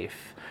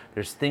safe.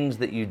 There's things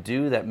that you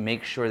do that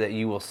make sure that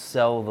you will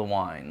sell the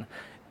wine.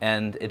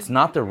 And it's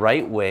not the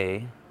right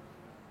way.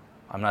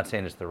 I'm not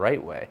saying it's the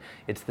right way.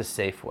 It's the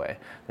safe way.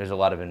 There's a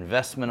lot of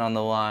investment on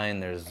the line.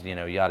 There's,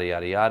 yada,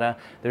 yada, yada.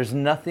 There's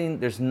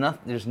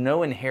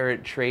no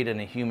inherent trait in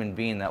a human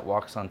being that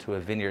walks onto a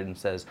vineyard and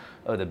says,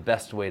 oh, the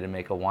best way to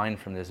make a wine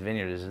from this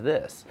vineyard is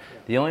this.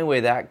 The only way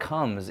that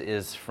comes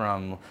is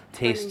from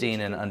tasting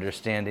and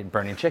understanding.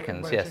 Burning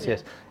chickens,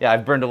 yes. Yeah,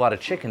 I've burned a lot of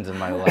chickens in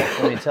my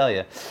life, let me tell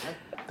you.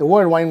 The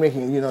word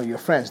winemaking, you're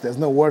French. There's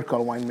no word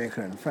called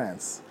winemaker in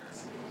France.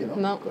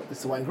 No.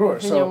 It's a wine grower.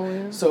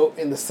 So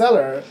in the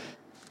cellar,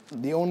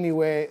 the only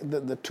way,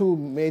 the two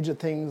major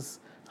things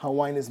how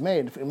wine is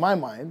made, in my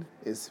mind,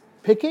 is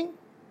picking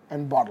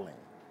and bottling.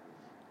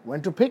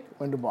 When to pick,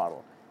 when to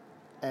bottle.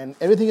 And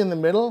everything in the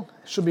middle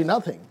should be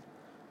nothing.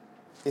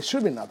 It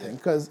should be nothing,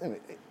 because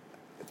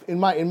in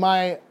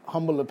my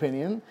humble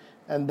opinion,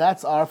 and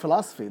that's our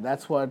philosophy.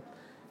 That's what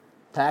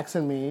Pax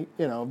and me,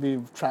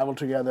 we've traveled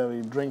together,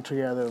 we drink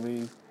together,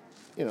 we,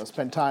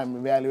 spend time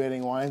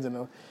evaluating wines in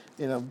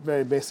a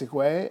very basic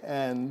way.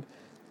 And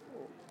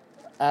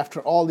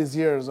after all these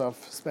years of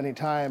spending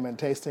time and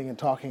tasting and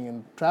talking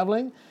and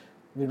traveling,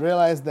 we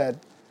realized that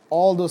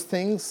all those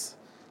things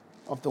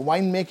of the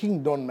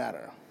winemaking don't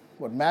matter.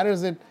 What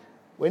matters is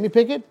when you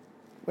pick it,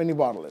 when you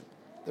bottle it.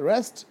 The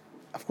rest,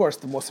 of course,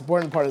 the most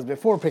important part is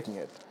before picking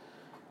it,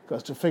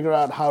 because to figure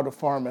out how to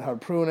farm it, how to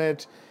prune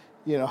it,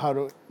 how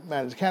to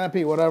manage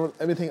canopy, whatever,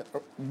 everything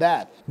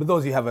that. But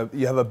those you have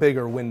a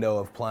bigger window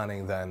of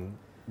planning than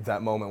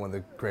that moment when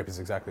the grape is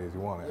exactly as you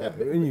want it.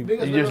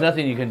 There's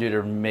nothing you can do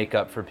to make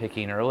up for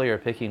picking early or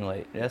picking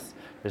late. Yes,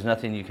 there's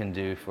nothing you can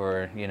do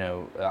for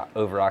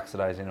over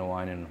oxidizing a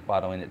wine and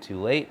bottling it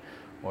too late,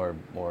 or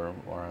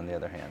on the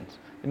other hand.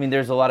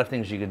 There's a lot of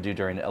things you can do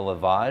during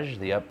élevage,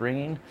 the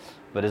upbringing,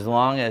 but as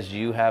long as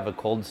you have a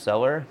cold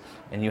cellar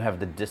and you have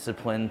the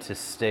discipline to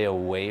stay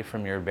away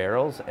from your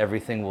barrels,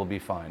 everything will be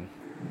fine.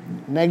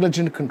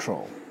 Negligent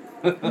control.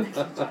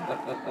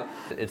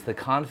 It's the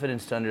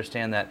confidence to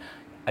understand that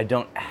I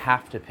don't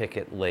have to pick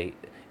it late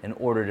in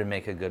order to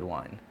make a good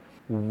wine.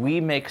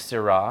 We make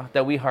Syrah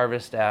that we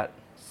harvest at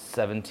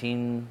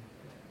 17,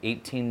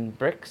 18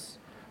 bricks.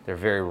 They're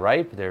very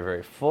ripe, they're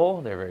very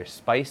full, they're very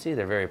spicy,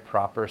 they're very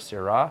proper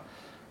Syrah.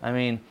 I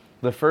mean,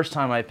 the first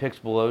time I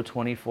picked below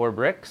 24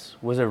 bricks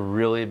was a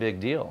really big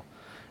deal.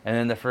 And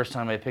then the first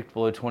time I picked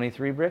below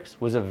 23 bricks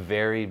was a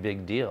very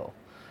big deal.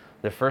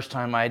 The first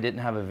time I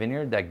didn't have a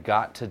vineyard that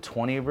got to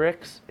 20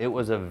 bricks, it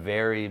was a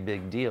very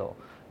big deal.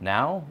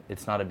 Now,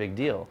 it's not a big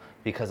deal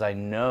because I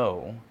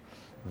know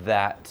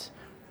that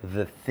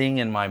the thing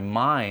in my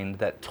mind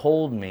that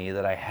told me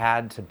that I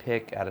had to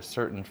pick at a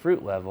certain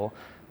fruit level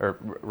or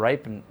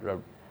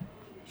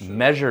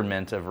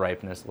measurement of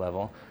ripeness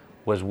level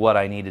was what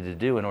I needed to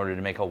do in order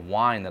to make a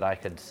wine that I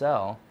could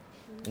sell.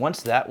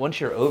 Once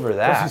you're over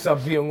that, Once you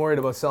stop being worried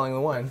about selling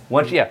the wine.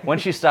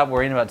 Once you stop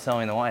worrying about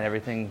selling the wine,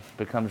 everything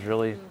becomes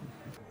really.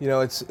 You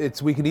know,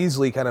 it's we could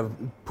easily kind of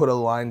put a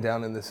line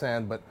down in the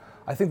sand, but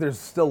I think there's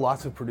still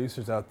lots of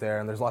producers out there,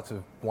 and there's lots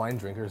of wine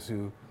drinkers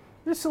who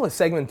there's still a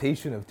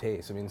segmentation of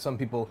taste. I mean, some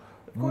people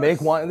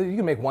make wine. You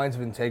can make wines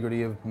of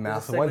integrity, of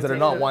massive wines that are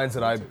not wines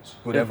that I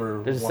would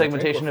ever. There's a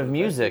segmentation of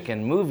music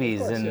and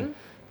movies and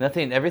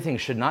nothing. Everything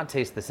should not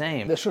taste the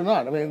same. They should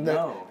not. I mean,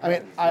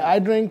 I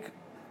drink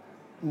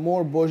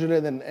more Beaujolais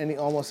than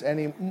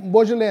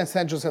Beaujolais and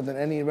Saint-Joseph than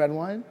any red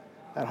wine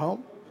at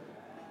home.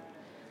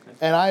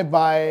 And I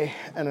buy,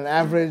 on an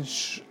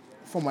average,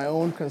 for my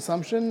own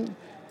consumption,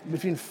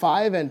 between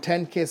 5 and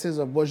 10 cases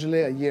of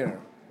Beaujolais a year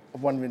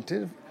of one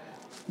vintage,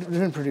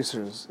 different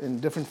producers in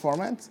different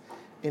formats.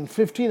 In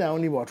 15, I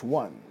only bought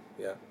one.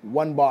 Yeah.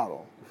 One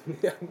bottle.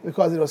 Yeah.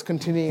 Because it was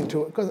continuing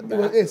to, because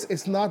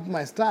it's not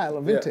my style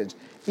of vintage.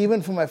 Yeah.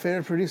 Even for my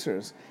favorite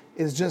producers,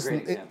 it's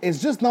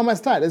just not my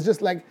style. It's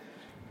just like.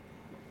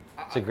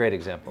 It's a great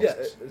example. Yeah,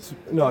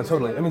 no,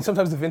 totally. I mean,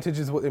 sometimes the vintage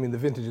is what the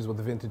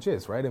vintage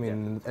is, right? I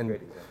mean, and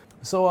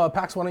so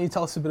Pax, why don't you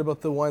tell us a bit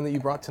about the wine that you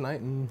brought tonight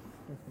and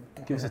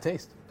give us a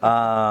taste?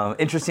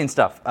 Interesting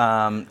stuff.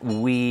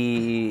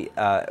 We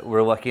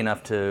were lucky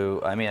enough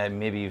to. I mean,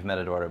 maybe you've met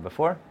Eduardo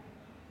before.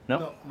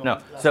 No.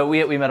 So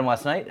we met him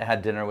last night. I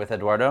had dinner with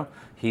Eduardo.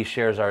 He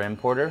shares our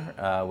importer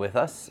with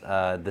us.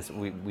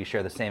 We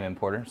share the same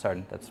importer.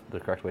 Sorry, that's the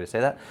correct way to say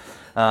that.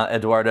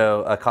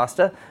 Eduardo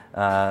Acosta,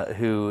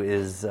 who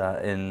is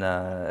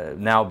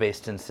now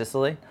based in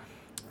Sicily.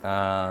 We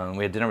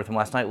had dinner with him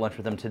last night, lunch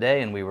with him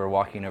today, and we were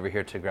walking over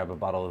here to grab a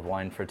bottle of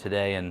wine for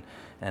today,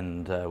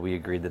 and we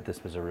agreed that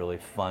this was a really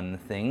fun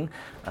thing,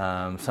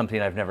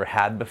 something I've never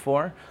had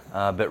before,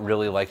 but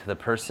really liked the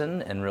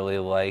person and really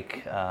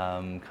like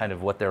kind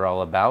of what they're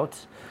all about.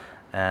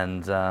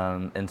 And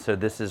so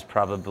this is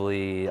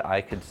probably,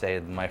 I could say,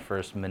 my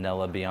first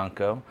Manila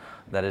Bianco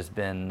that has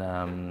been,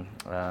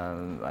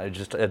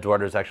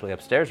 Eduardo's actually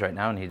upstairs right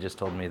now, and he just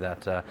told me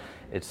that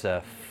it's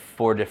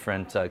 4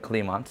 different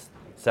Climats,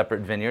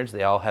 separate vineyards.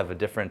 They all have a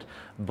different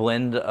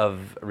blend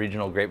of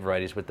regional grape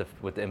varieties, with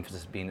the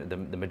emphasis being the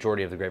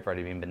majority of the grape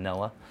variety being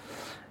Manila.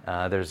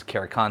 There's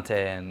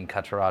Caricante and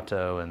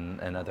Catarratto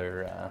and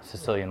other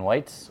Sicilian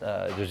whites.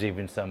 There's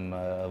even some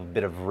a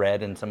bit of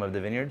red in some of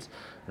the vineyards.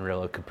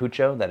 Rillo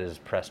Capuccio that is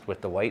pressed with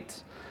the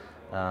whites.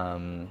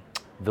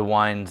 The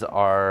wines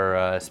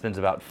spends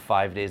about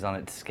 5 days on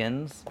its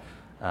skins,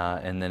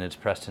 and then it's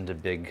pressed into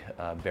big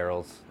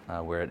barrels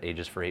where it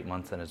ages for 8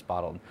 months and is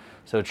bottled.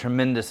 So a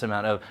tremendous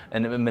amount of,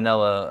 and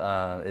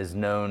Manila is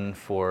known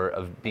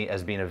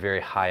as being a very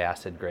high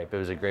acid grape. It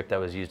was a grape that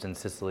was used in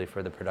Sicily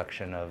for the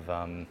production of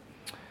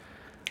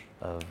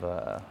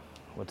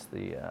what's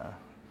the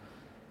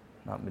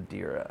not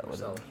Madeira,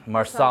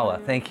 Marsala.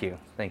 Thank you.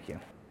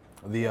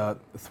 The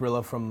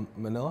Thrilla from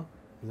Manila.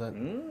 Is that?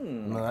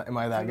 Am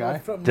I that guy?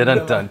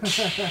 Dun.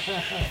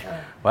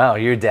 Wow,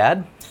 your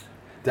dad?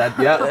 Dad,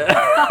 yeah.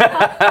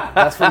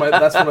 that's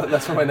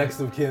for my next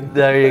of kin.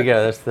 There you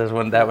go.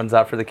 That one's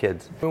out for the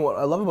kids. I mean, what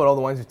I love about all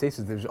the wines you've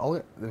tasted, they're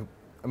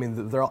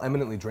all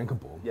eminently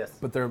drinkable. Yes.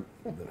 But there's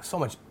so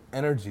much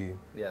energy.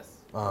 Yes.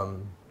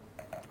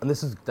 And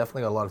this has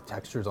definitely got a lot of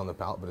textures on the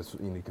palate, but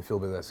you can feel a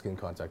bit of that skin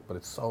contact. But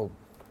it's so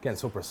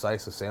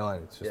precise, the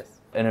saline. It's just. Yes.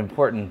 An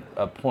important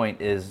point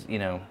is,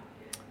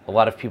 a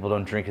lot of people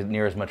don't drink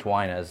near as much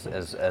wine as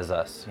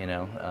us. When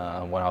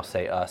I'll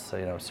say us,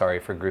 sorry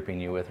for grouping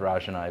you with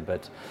Raj and I,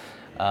 but.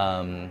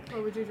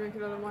 Would you drink a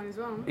lot of wine as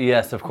well?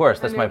 Yes, of course.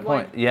 That's my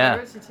point. Yeah.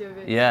 Diversity of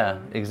it, yeah,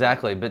 so.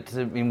 Exactly. But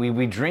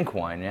we drink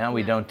wine. Yeah,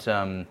 we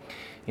don't.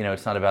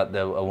 It's not about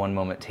a one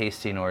moment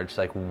tasting, or it's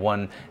like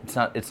one. It's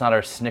not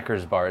our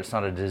Snickers bar. It's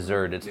not a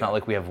dessert. It's not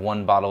like we have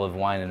one bottle of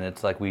wine and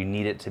it's like we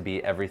need it to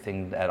be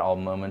everything at all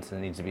moments, and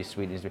it needs to be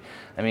sweet.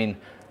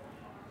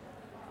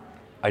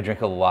 I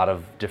drink a lot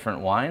of different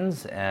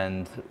wines,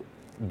 and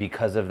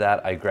because of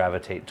that, I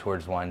gravitate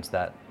towards wines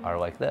that are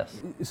like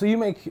this. So you're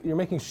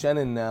making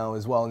Chenin now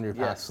as well in your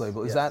Pax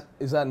label. Is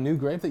that new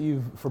grape that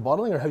you've for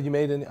bottling, or have you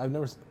made any? I've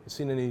never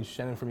seen any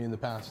Chenin from you in the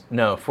past.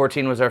 No,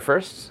 14 was our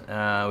first.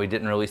 We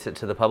didn't release it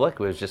to the public.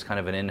 It was just kind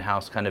of an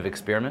in-house kind of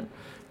experiment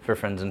for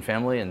friends and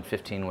family, and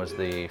 15 was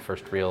the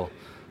first real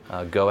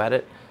go at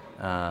it.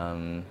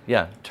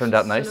 Turned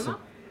out nice.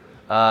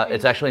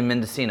 It's actually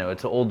Mendocino.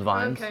 It's old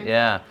vines. Okay.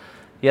 Yeah.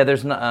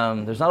 There's not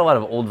a lot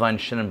of old vine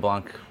Chenin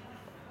Blanc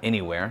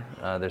anywhere.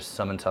 There's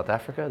some in South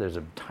Africa. There's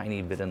a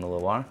tiny bit in the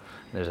Loire.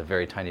 There's a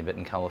very tiny bit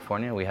in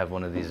California. We have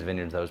one of these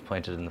vineyards that was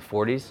planted in the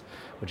 40s,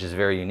 which is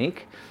very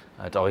unique.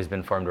 It's always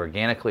been farmed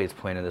organically. It's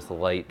planted in this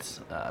light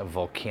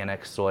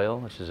volcanic soil,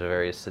 which is a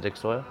very acidic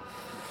soil.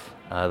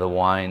 The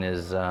wine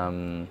is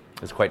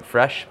quite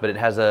fresh, but it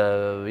has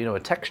a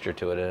texture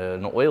to it,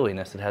 an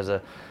oiliness.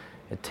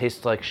 It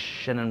tastes like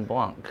Chenin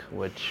Blanc,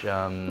 which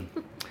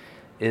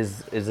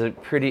is a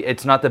pretty.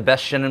 It's not the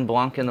best Chenin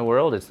Blanc in the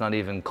world. It's not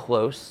even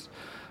close,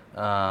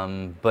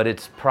 but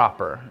it's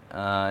proper,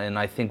 and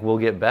I think we'll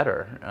get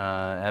better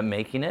at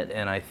making it.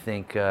 And I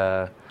think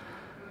that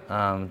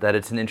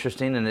it's an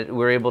interesting, and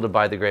we're able to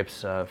buy the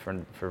grapes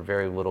for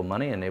very little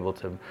money, and able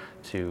to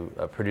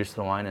produce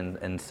the wine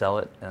and sell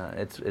it.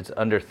 It's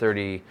under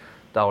 $30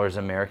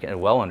 American,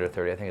 well under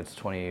 30. I think it's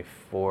 $24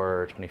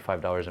 or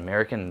 $25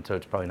 American, and so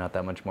it's probably not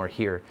that much more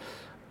here.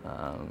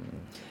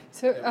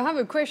 So I have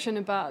a question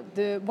about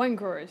the wine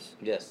growers.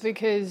 Yes.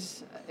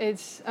 Because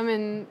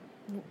I'm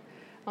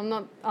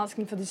not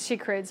asking for the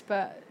secrets,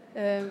 but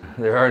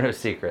there are no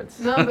secrets.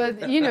 No,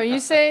 but you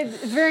say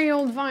very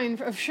old vine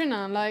of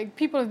Chenin. Like,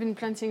 people have been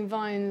planting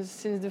vines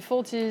since the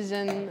 40s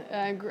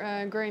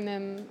and growing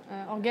them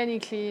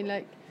organically.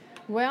 Like,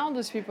 where are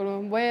those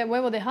people? Where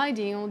were they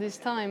hiding all this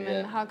time? Yeah.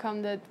 And how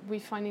come that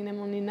we're finding them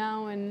only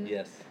now? And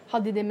Yes. how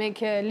did they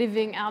make a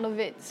living out of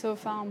it so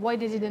far? Why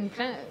they didn't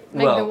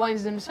make the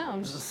wines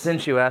themselves?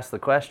 Since you asked the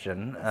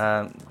question,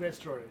 Great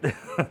story.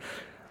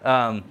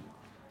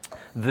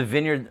 the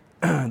vineyard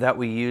that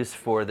we use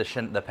for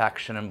the Pack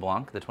Chenin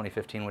Blanc, the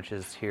 2015, which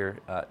is here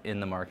in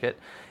the market,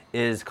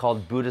 is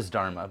called Buddha's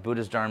Dharma.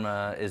 Buddha's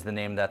Dharma is the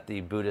name that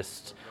the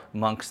Buddhist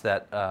monks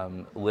that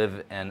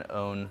live and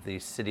own the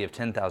city of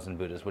 10,000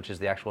 Buddhas, which is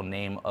the actual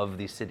name of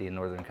the city in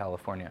Northern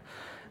California.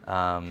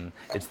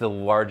 It's the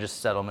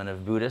largest settlement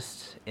of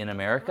Buddhists in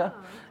America,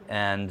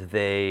 and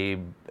they,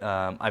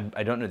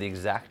 I don't know the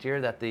exact year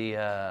that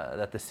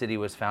the city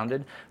was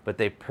founded, but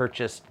they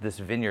purchased this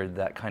vineyard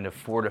that kind of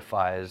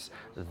fortifies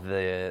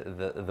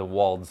the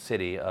walled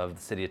city of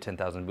the city of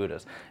 10,000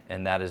 Buddhas,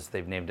 and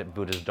they've named it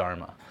Buddha's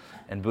Dharma.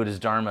 And Buddha's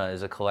Dharma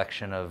is a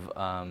collection of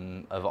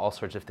all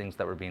sorts of things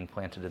that were being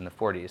planted in the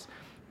 40s.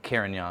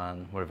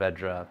 Carignan,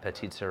 Mourvèdre,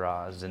 Petit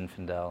Syrah,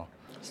 Zinfandel.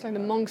 It's like the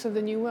monks of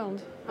the New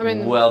World.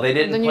 They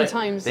didn't the New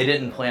Times. They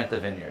didn't plant the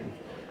vineyard.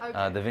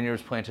 Okay. The vineyard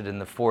was planted in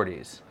the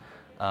 40s.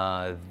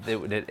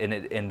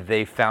 And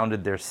they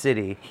founded their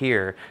city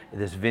here.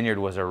 This vineyard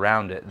was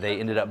around it. They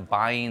ended up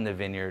buying the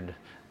vineyard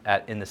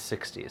in the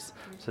 60s.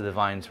 So the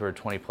vines were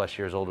 20 plus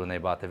years old when they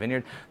bought the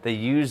vineyard. They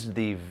used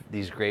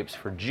these grapes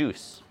for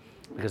juice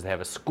because they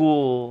have a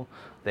school,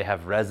 they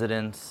have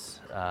residents,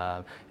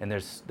 and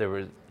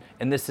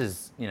this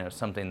is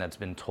something that's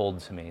been told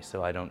to me,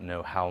 so I don't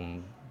know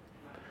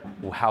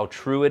how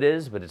true it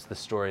is, but it's the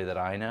story that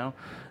I know,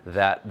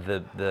 that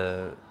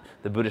the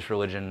Buddhist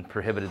religion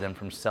prohibited them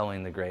from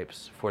selling the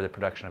grapes for the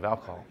production of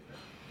alcohol.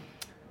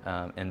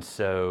 And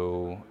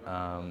so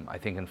I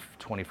think in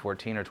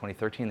 2014 or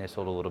 2013 they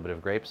sold a little bit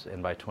of grapes,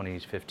 and by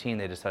 2015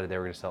 they decided they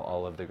were going to sell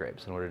all of the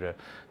grapes in order to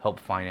help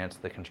finance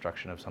the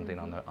construction of something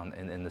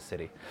in the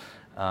city.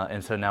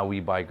 And so now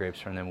we buy grapes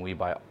from them. We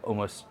buy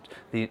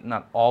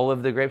not all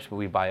of the grapes, but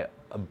we buy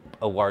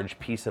a large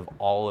piece of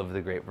all of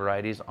the grape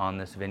varieties on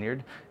this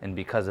vineyard, and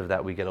because of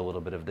that we get a little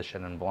bit of the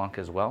Chenin Blanc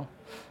as well.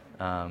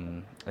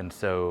 And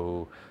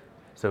so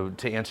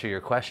to answer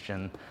your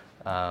question,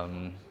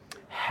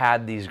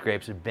 had these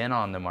grapes been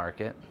on the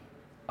market,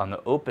 on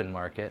the open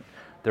market,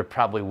 there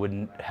probably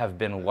wouldn't have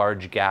been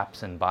large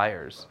gaps in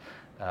buyers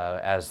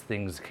as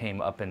things came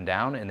up and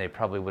down, and they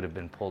probably would have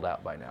been pulled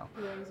out by now.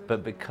 Yeah, exactly.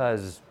 But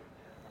because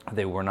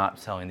they were not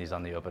selling these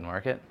on the open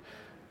market,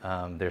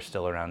 they're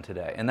still around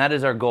today. And that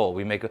is our goal.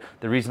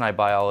 The reason I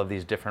buy all of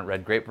these different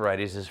red grape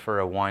varieties is for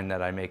a wine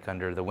that I make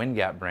under the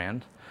Wingap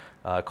brand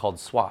called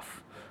Soif.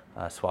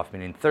 Soif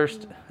meaning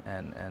thirst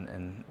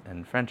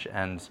and French,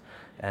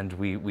 and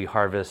we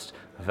harvest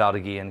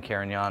Valdegui and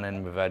Carignan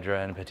and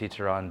Mourvèdre and Petit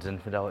Syrah and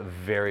Zinfandel at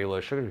very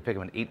low sugar. We pick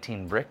them in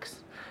 18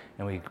 bricks,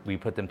 and we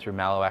put them through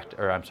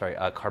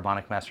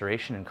carbonic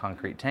maceration in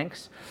concrete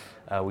tanks.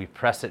 We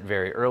press it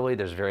very early.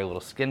 There's very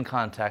little skin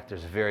contact.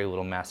 There's very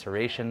little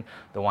maceration.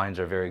 The wines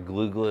are very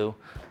glue,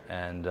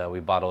 and we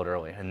bottle it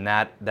early. And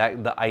that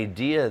the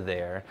idea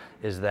there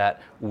is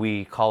that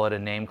we call it a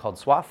name called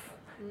Soif.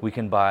 We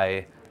can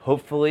buy.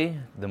 Hopefully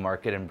the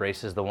market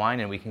embraces the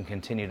wine, and we can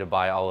continue to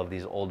buy all of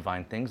these old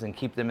vine things and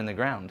keep them in the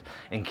ground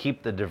and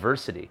keep the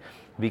diversity,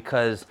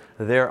 because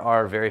there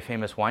are very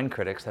famous wine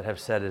critics that have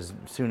said as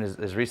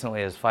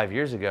recently as 5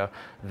 years ago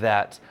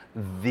that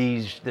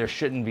there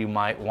shouldn't be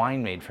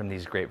wine made from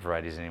these grape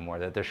varieties anymore,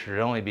 that there should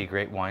only be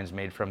great wines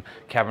made from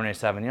Cabernet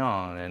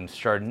Sauvignon and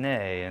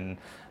Chardonnay. And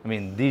I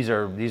mean, these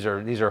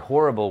are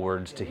horrible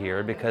words to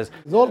hear, because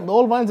the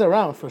old vines are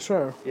around for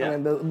sure. Yeah. I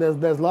mean,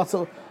 there's lots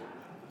of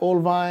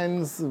old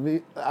vines.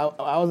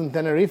 I was in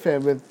Tenerife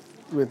with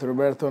with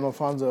Roberto and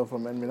Alfonso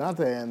from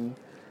Enminate,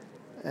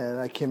 and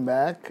I came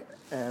back,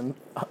 and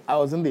I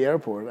was in the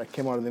airport. I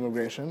came out of the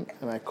immigration,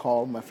 and I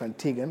called my friend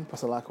Tegan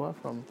Pasalacqua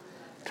from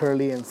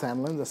Turley and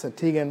Sandlands. I said,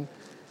 Tegan,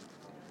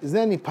 is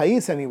there any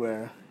pais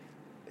anywhere?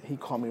 He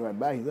called me right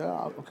back. He said,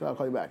 oh, okay, I'll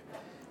call you back.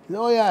 He said,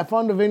 oh yeah, I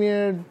found a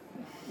vineyard.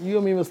 You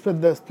and me will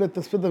split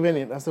the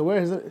vineyard. I said,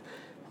 where is it?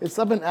 It's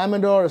up in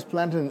Amador. It's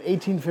planted in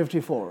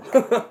 1854.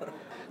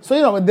 So,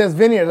 you know, there's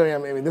vineyards.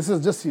 I mean, this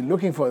is just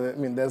looking for it. I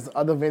mean, there's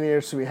other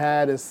vineyards we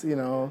had. Is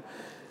Aaron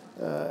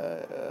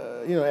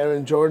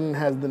Jordan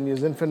has the New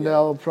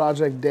Zinfandel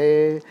Project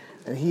Day,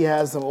 and he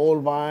has some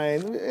old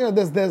wine. You know,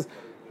 there's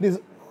these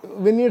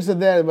vineyards are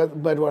there,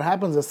 but what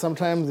happens is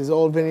sometimes these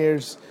old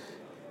vineyards,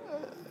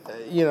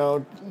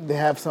 they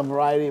have some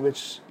variety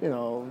which,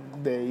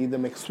 they either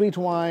make sweet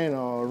wine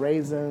or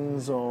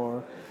raisins,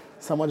 or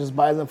someone just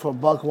buys them for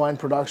bulk wine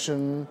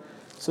production,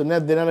 so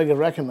they never get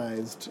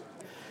recognized.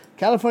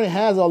 California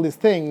has all these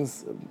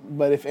things,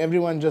 but if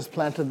everyone just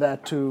planted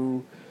that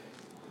to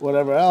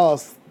whatever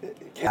else,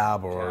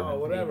 Cab or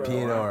whatever,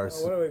 Pinot or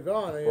whatever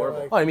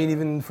gone. I mean,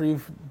 even for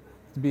you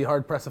to be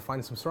hard pressed to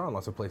find some Syrah in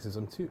lots of places.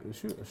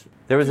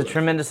 There was a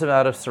tremendous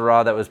amount of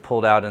Syrah that was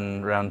pulled out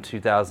in around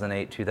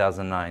 2008,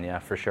 2009. Yeah,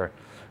 for sure.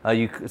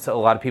 So a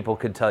lot of people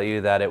could tell you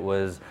that it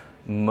was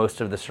most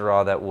of the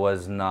Syrah that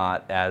was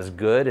not as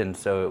good, and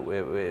so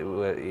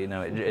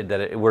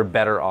we're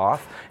better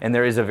off. And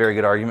there is a very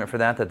good argument for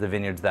that the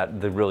vineyards,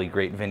 the really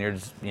great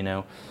vineyards,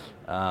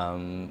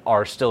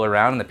 are still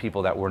around, and the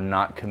people that were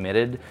not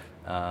committed,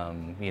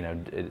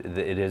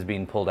 it is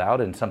being pulled out,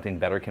 and something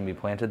better can be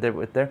planted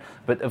there.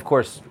 But of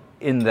course,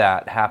 in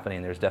that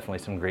happening, there's definitely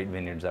some great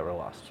vineyards that were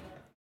lost.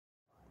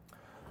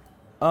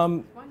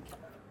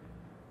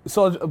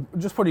 So I'll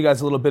just pour you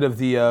guys a little bit of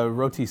the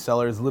Roti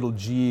Cellars Little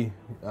G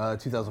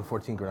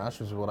 2014 Grenache,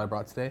 which is what I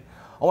brought today.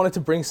 I wanted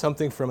to bring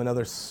something from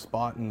another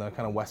spot in the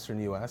kind of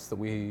western U.S. that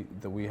we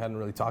hadn't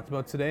really talked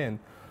about today, and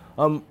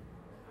so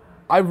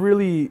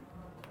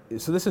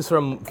this is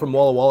from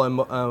Walla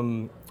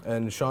Walla,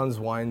 and Sean's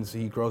wines.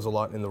 He grows a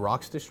lot in the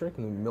Rocks district,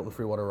 in the Milton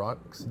Freewater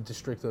Rocks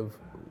district of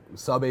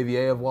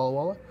sub-AVA of Walla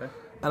Walla, okay.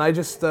 And I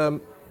just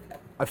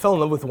I fell in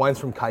love with wines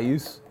from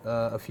Cayuse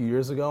a few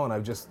years ago, and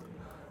I've just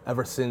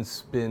ever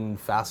since been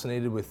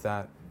fascinated with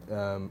that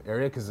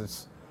area, because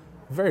it's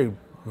very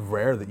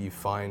rare that you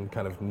find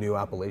kind of new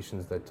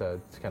appellations that to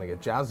kind of get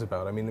jazzed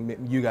about. I mean,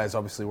 you guys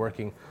obviously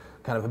working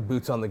kind of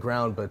boots on the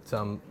ground, but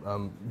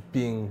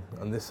being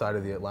on this side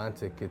of the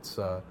Atlantic, it's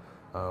there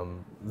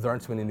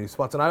aren't too many new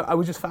spots. And I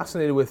was just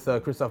fascinated with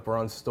Christophe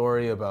Baron's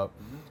story about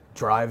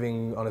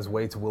driving on his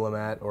way to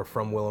Willamette or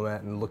from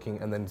Willamette and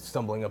looking and then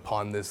stumbling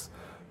upon this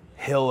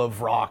hill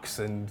of rocks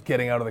and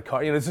getting out of the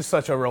car. It's just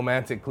such a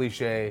romantic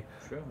cliche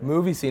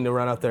movie scene to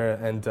run out there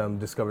and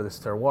discover this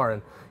terroir.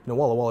 And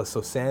Walla Walla is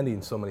so sandy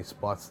in so many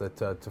spots that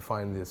to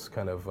find this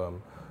kind of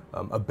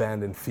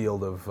abandoned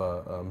field of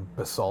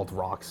basalt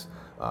rocks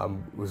I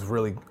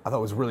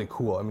thought was really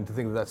cool. I mean, to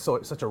think that that's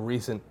such a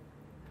recent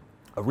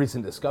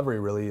discovery,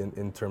 really,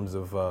 in terms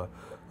of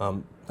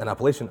an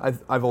appellation.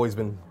 I've always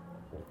been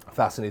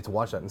fascinated to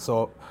watch that, and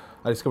so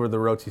I discovered the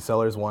Roti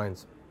Cellars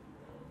wines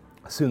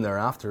soon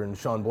thereafter, and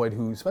Sean Boyd,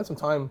 who spent some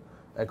time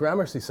at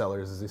Gramercy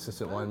Cellars as the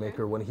assistant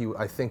winemaker when he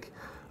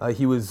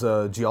was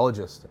a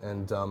geologist,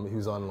 and he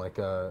was on like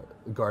a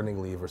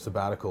gardening leave or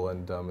sabbatical,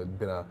 and had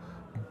been a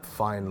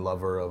fine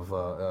lover of,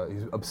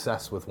 he's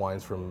obsessed with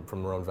wines from the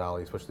Rhone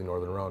Valley, especially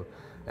Northern Rhone,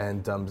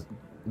 and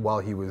while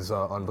he was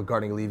on the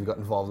gardening leave, he got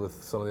involved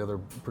with some of the other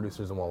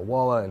producers in Walla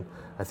Walla, and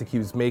I think he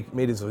was made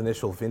his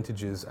initial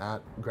vintages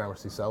at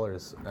Gramercy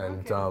Cellars,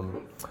 and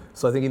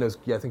so I think he knows.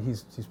 Yeah, I think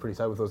he's pretty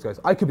tight with those guys.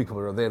 I could be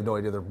completely wrong. They have no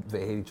idea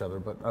they hate each other,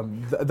 but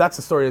that's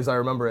the story as I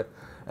remember it.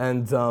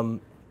 And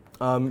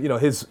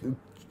his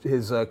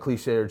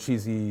cliche or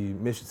cheesy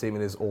mission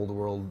statement is old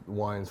world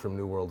wines from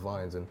new world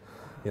vines, and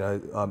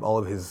all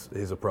of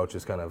his approach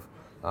is kind of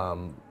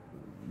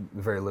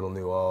very little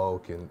new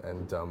oak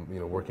and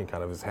working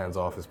kind of as hands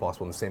off as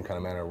possible in the same kind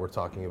of manner we're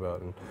talking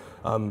about.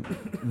 And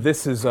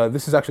this is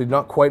actually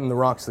not quite in the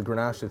rocks, the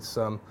Grenache. It's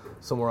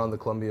somewhere on the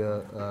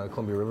Columbia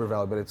River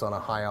Valley, but it's on a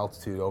high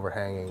altitude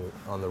overhanging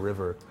on the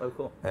river. Oh,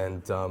 cool.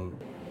 And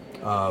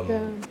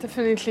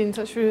definitely in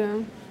touch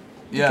with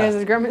guys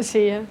at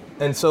Gramercy, yeah.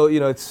 And so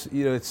it's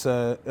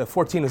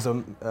 14 is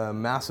a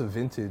massive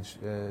vintage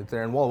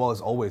there, and Walla Walla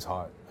is always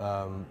hot,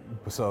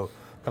 so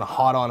kind of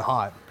hot on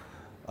hot.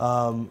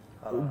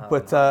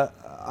 But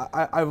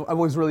I've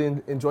always really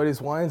enjoyed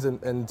his wines,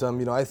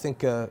 and I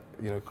think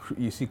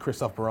you see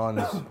Christophe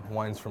Baron's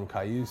wines from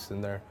Cayuse,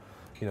 and they're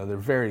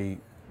very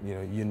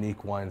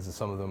unique wines, and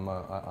some of them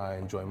I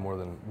enjoy more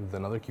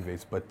than other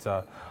cuvées. But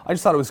I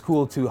just thought it was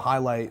cool to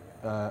highlight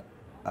a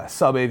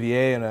sub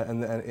AVA in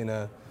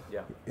a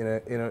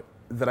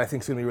that I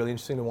think is going to be really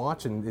interesting to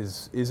watch, and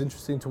is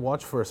interesting to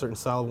watch for a certain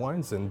style of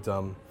wines, and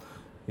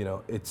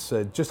it's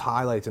just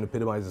highlights and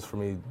epitomizes for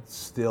me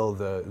still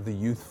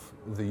the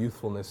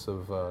youthfulness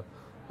of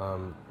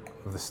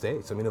the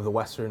States. I mean, of the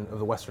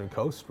western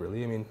coast,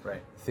 really. I mean,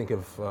 think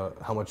of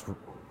how much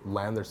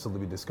land there's still to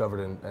be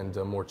discovered and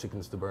more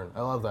chickens to burn.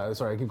 I love that.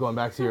 Sorry, I keep going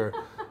back to your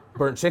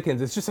burnt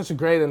chickens. It's just such a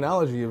great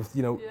analogy of,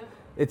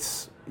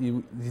 it's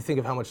you think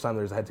of how much time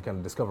there's ahead to kind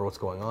of discover what's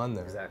going on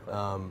there. Exactly.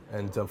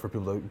 And for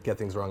people to get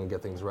things wrong and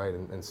get things right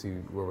and see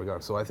where we go.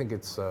 So I think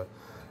it's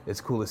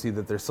cool to see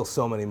that there's still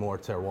so many more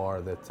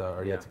terroir that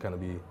are yet to kind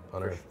of be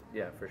unearthed.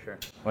 Yeah, for sure.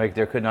 Like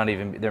there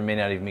may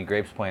not even be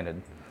grapes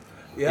planted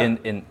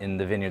in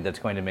the vineyard that's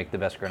going to make the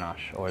best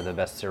Grenache or the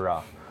best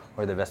Syrah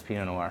or the best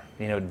Pinot Noir.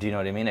 Do you know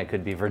what I mean? It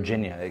could be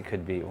Virginia. It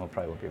could be, well,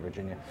 probably won't be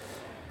Virginia.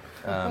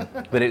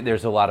 But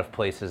there's a lot of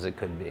places it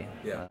could be.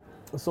 Yeah.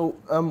 So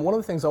one of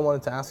the things I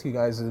wanted to ask you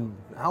guys is,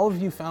 how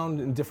have you found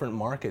in different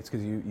markets,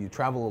 because you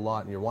travel a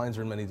lot and your wines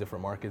are in many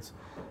different markets,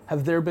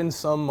 have there been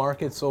some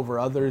markets over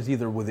others,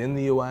 either within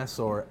the US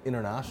or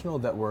international,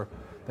 that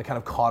kind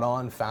of caught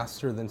on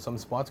faster than some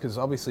spots? Because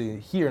obviously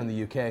here in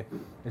the UK,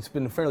 it's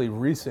been a fairly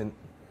recent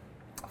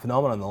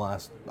phenomenon in the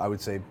last, I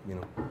would say,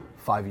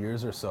 5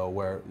 years or so,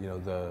 where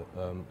the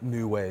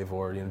new wave,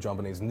 or John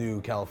Bonet's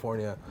new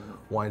California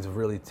wines have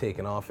really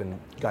taken off, and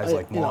guys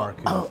like Mark.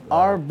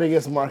 Our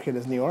biggest market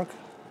is New York,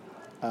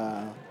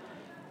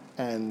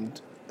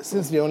 and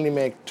since we only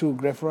make 2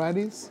 grape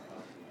varieties,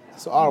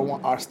 so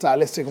our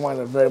stylistic wines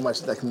are very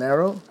much like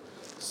narrow.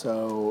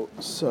 So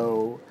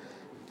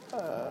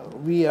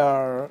we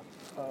are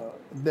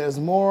there's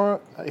more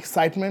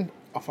excitement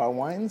of our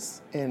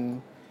wines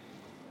in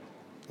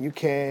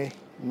UK,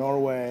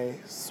 Norway,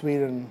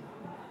 Sweden,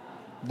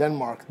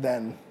 Denmark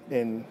than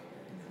in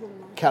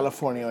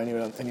California or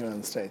anywhere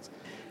in the States.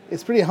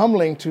 It's pretty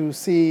humbling to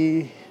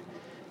see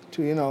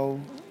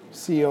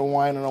your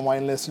wine on a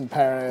wine list in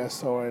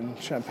Paris or in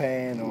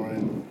Champagne or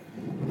in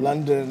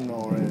London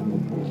or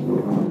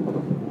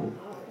in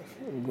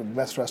the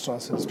best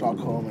restaurants in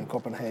Stockholm and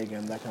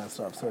Copenhagen, that kind of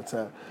stuff. So it's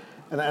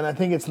and I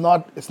think it's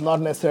not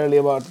necessarily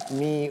about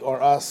me or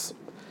us.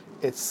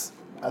 It's,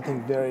 I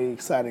think, very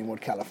exciting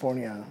what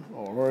California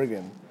or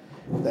Oregon,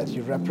 that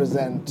you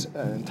represent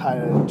an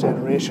entire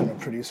generation of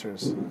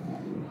producers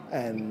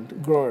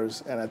and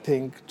growers, and I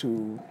think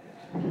to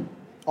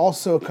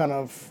also kind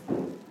of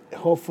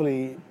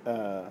hopefully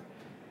a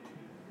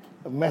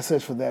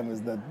message for them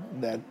is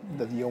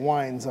that your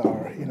wines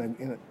are,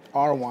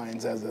 our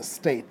wines as a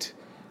state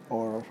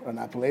or an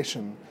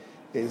appellation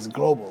is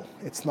global.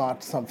 It's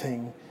not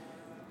something,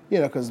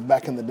 because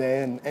back in the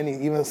day, and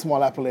even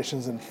small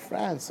appellations in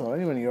France or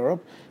even in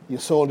Europe, you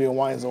sold your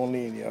wines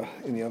only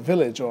in your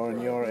village or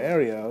in your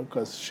area,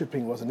 because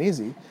shipping wasn't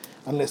easy,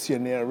 unless you're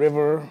near a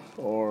river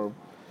or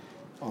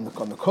on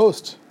the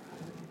coast.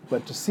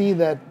 But to see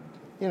that,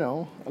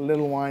 a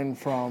little wine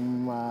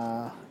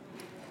from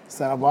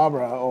Santa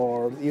Barbara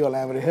or the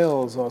Yosemite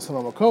Hills or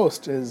Sonoma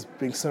Coast is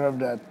being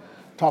served at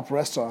top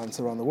restaurants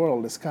around the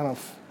world is kind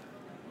of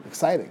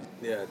exciting.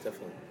 Yeah,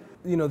 definitely.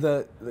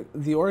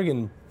 The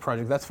Oregon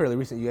project, that's fairly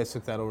recent. You guys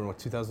took that over in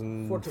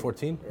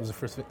 2014? Yeah. Was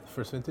the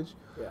first vintage?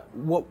 Yeah.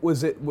 What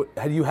was it?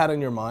 Had you had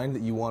on your mind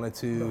that you wanted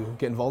to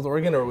get involved in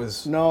Oregon, or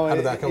was no? How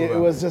did that come about? It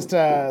was just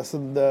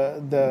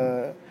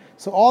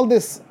so all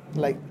this,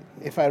 like,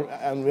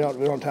 and we don't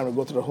have time to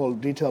go through the whole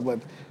detail, but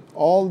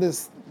all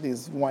these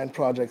wine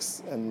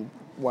projects and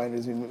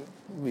wineries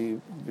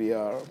we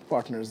are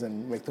partners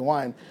and make the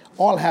wine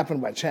all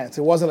happened by chance.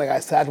 It wasn't like I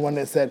sat one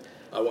day and said,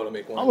 I want to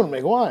make wine. I want to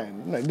make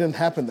wine. It didn't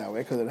happen that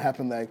way, because it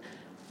happened like,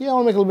 I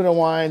want to make a little bit of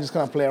wine, just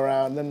kind of play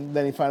around.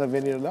 Then you find a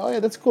vineyard. Oh yeah,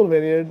 that's a cool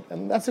vineyard,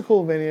 and that's a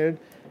cool vineyard,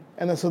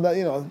 and then so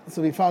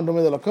we found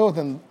Domaine de la Côte,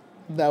 and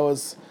that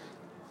was,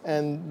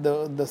 and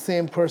the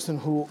same person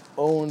who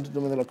owned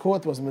Domaine de la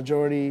Côte was a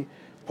majority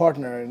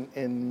partner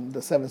in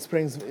the Seven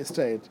Springs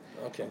estate.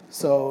 Okay.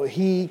 So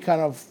he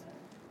kind of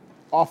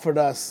offered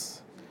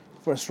us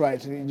first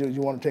right.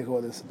 You want to take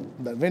over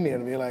that vineyard?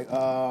 And we're like,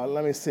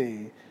 let me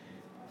see.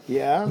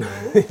 Yeah.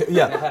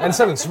 Yeah, and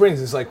Seven Springs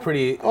is like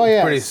pretty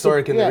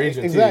historic in the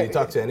region too. You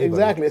talk to anybody.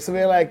 Exactly. So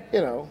we're like,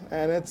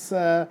 and it's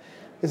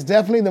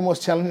definitely the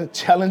most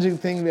challenging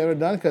thing we've ever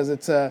done, because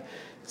it's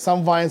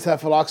some vines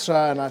have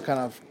phylloxera and are kind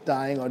of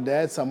dying or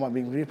dead. Some are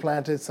being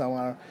replanted. Some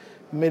are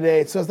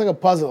mid-age. So it's like a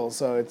puzzle.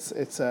 So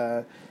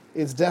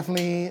it's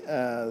definitely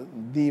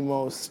the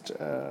most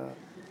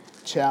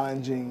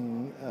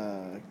challenging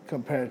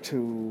compared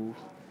to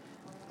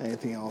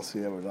anything else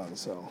we've ever done.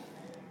 So,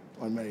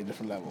 on many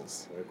different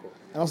levels. Very cool.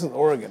 And also in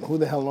Oregon. Who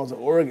the hell knows what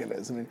Oregon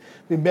is? I mean,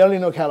 we barely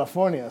know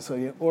California,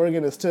 so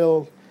Oregon is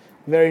still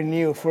very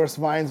new. First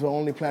vines were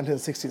only planted in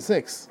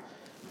 '66.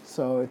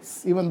 So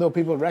it's, even though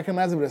people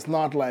recognize it, but it's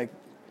not like,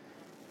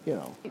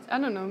 I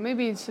don't know,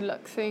 maybe it's a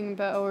luck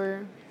thing,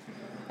 or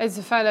it's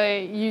the fact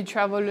that you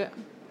travel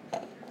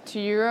to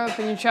Europe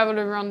and you travel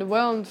around the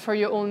world for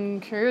your own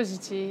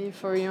curiosity,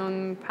 for your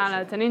own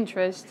palate and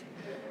interest.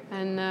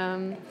 And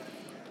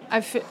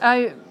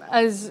I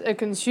as a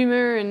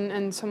consumer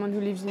and someone who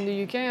lives in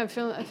the UK, I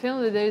feel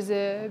that there's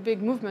a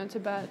big movement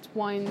about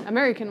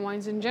American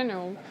wines in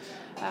general.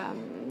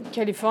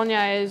 California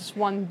is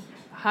one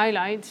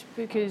highlight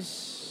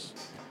because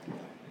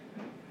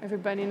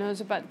everybody knows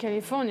about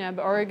California,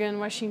 but Oregon,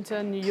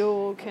 Washington, New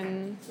York,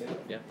 and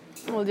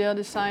or the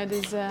other side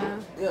is. Yeah,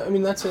 I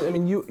mean that's it. I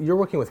mean you're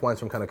working with wines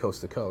from kind of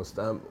coast to coast.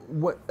 And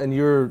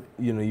you're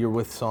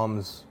with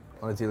Soms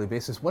on a daily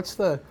basis.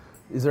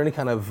 Is there any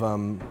kind of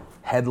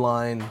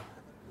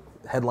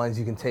headlines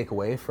you can take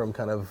away from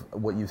kind of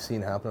what you've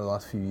seen happen in the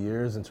last few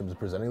years in terms of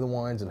presenting the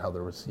wines and how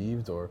they're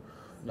received, or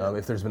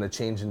if there's been a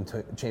change in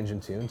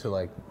tune to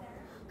like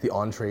the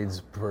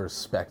on-trade's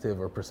perspective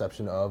or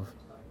perception of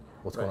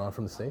what's going on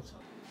from the States?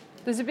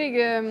 There's a big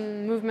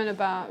movement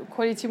about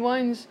quality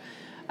wines.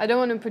 I don't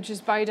want to put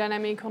just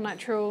biodynamic or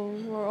natural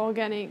or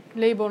organic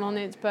label on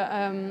it, but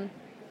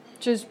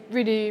just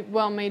really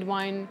well-made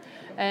wine.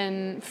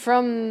 And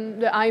from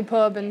the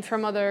iPub and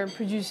from other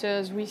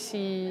producers, we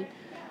see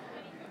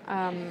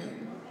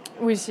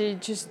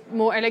just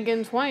more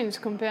elegant wines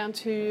compared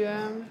to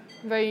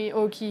very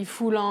oaky,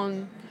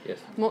 full-on,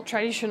 more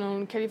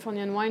traditional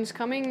Californian wines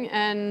coming,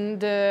 and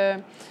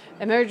the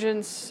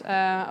emergence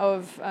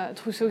of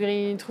Trousseau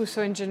Gris,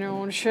 Trousseau in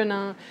general,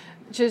 Chenin,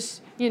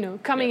 just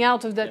coming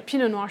out of that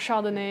Pinot Noir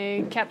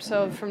Chardonnay,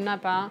 Capsov from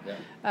Napa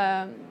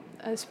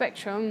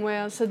spectrum,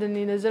 where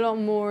suddenly there's a lot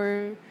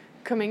more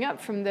coming up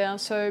from there.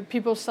 So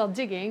people start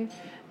digging,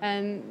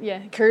 and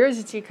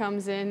curiosity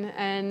comes in,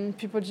 and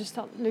people just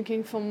start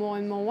looking for more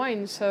and more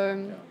wine.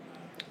 So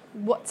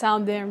what's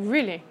out there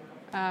really?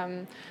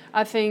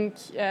 I think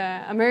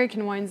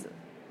American wines,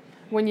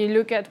 when you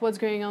look at what's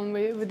going on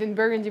within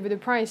Burgundy with the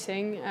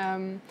pricing,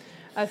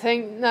 I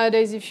think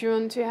nowadays if you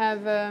want to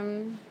have,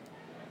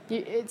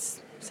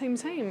 it's same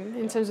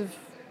in terms of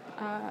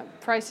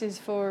prices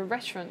for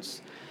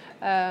restaurants.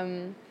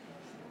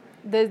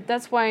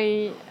 That's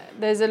why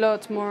there's a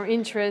lot more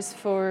interest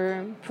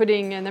for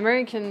putting an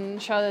American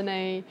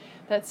Chardonnay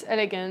that's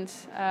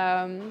elegant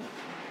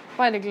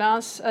by the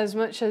glass as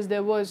much as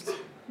there was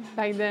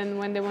back then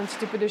when they wanted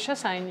to put a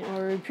Chassagne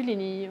or a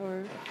Puligny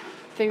or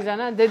things like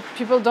that.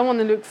 People don't want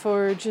to look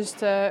for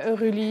just a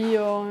Rully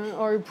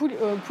or a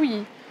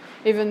Pouilly,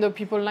 even though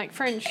people like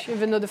French,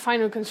 even though the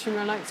final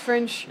consumer likes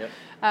French. Yep.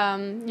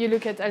 You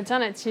look at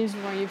alternatives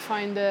where you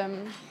find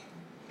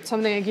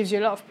something that gives you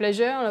a lot of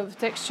pleasure, a lot of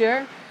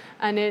texture,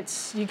 and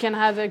you can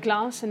have a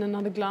glass and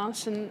another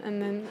glass and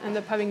then end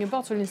up having a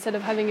bottle instead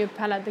of having a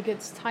palate that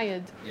gets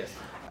tired. Yes.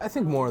 I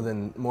think more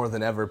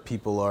than ever,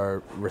 people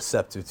are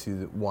receptive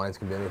to wines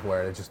can be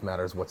anywhere. It just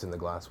matters what's in the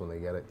glass when they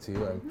get it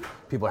too. And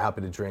people are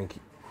happy to drink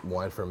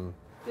wine from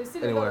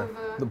anywhere.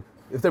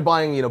 If they're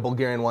buying,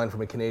 Bulgarian wine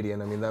from a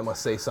Canadian, I mean that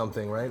must say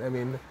something, right? I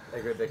mean,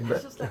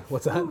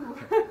 what's that?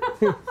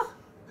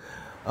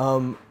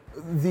 One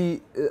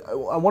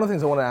of the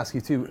things I want to ask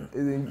you too.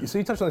 So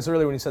you touched on this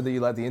earlier when you said that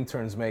you let the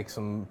interns make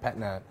some pet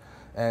nat,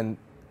 and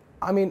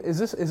I mean, is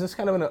this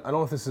kind of I don't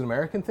know if this is an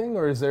American thing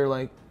or is there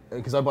like,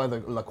 because I buy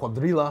the La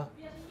Quadrilla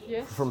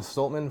from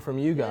Stoltman from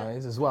you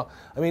guys as well.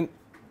 I mean,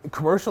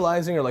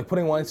 commercializing or like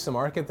putting wines to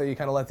market that you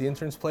kind of let the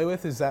interns play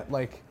with, is that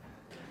La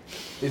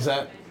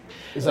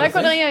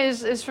Quadrilla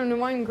is from the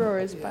wine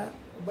growers, but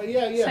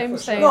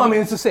same. No, I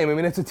mean it's the same. I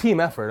mean it's a team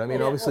effort. I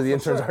mean obviously the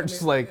interns aren't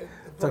just like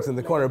tucked in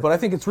the corner, but I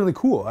think it's really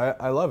cool.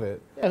 I love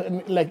it.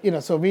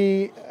 So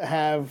we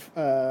have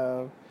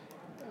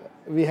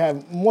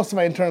most of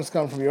our interns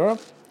come from Europe.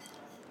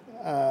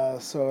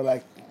 So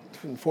like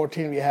in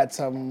 2014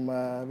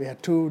 we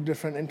had two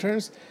different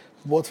interns,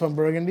 both from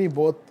Burgundy.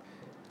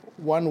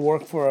 One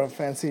worked for a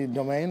fancy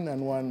domain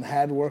and one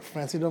had worked for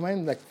fancy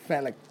domain.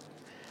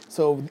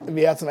 So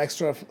we had some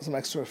extra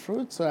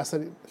fruit. So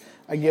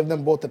I gave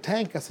them both the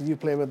tank. I said, you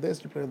play with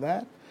this, you play with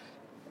that.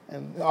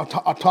 And our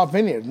top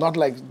vineyard, not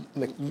like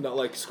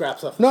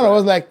scraps off. No, it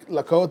was like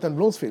Lacote and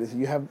Bloomsfield.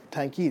 You have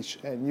tank each,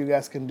 and you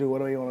guys can do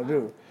whatever you want to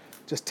do.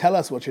 Just tell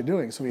us what you're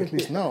doing, so we at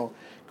least know.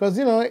 Because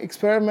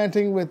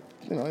experimenting with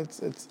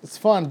it's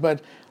fun,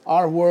 but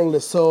our world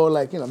is so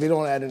we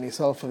don't add any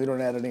sulfur, we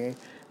don't add any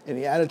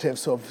additives,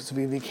 so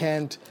we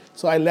can't.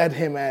 So I let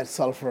him add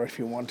sulfur if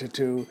he wanted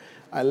to.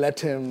 I let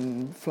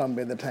him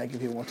flambe the tank if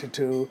he wanted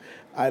to.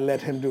 I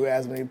let him do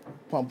as many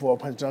pump or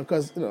punch down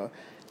because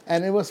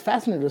and it was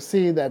fascinating to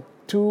see that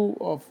two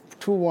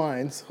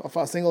wines of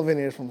our single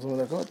vineyards from some of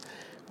the coast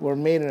were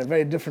made in a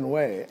very different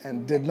way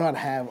and did not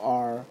have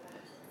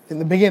in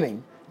the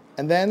beginning.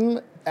 And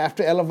then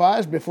after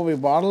élevage, before we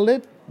bottled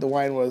it, the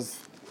wine was,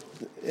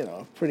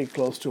 pretty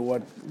close to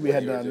what we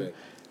had done. Doing.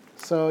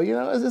 So,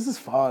 this is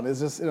fun.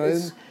 It's just,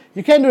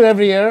 you can't do it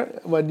every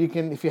year, but you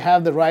can if you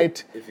have the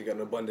right. If you got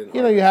an abundant.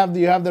 You have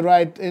the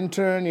right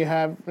intern. You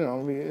have,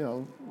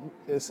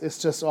 it's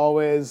just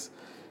always.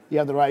 You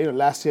have the right.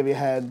 Last year we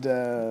had,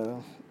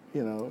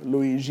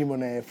 Louis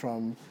Gimonet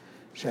from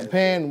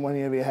Champagne. One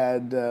year we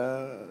had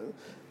the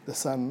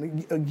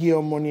son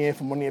Guillaume Monnier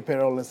from Monnier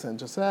Perol in Saint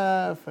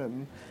Joseph,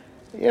 and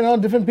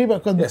different people.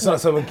 It's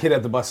not some kid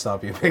at the bus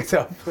stop you picked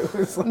up.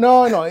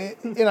 No.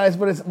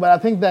 But I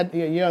think that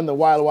you're in the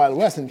wild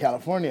west in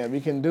California.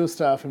 We can do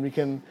stuff, and we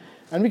can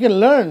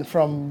learn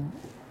from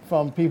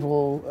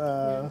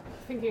people.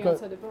 Thinking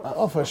outside the box.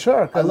 Oh, for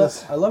sure. I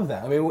love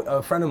that. I mean,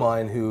 a friend of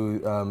mine who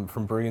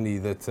from Burgundy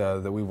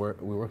that we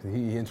worked with,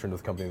 he interned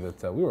with a company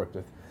that we worked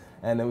with,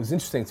 And it was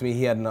interesting to me.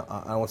 He had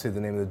I won't say the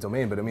name of the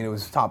domain, but I mean it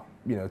was top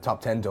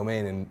 10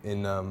 domain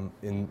in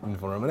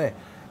Romanet,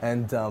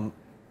 and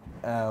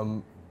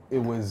it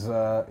was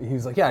he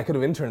was like, yeah, I could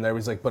have interned there.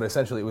 He's like, but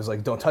essentially it was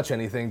like, don't touch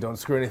anything, don't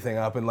screw anything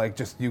up, and like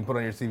just you put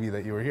on your CV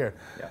that you were here.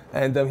 Yeah.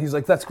 And he's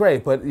like, that's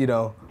great, but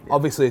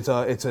obviously it's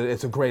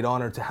a great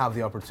honor to have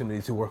the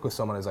opportunity to work with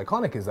someone as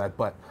iconic as that,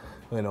 but.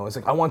 It's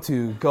like I want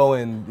to go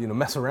and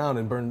mess around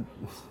and burn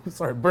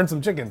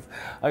some chickens.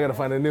 I got to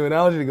find a new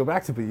analogy to go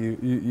back to, but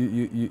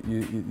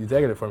you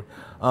tagged it for me.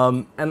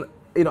 And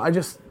I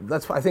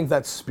think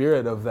that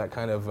spirit of that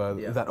kind of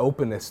that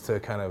openness to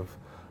kind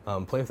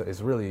of play with it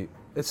is really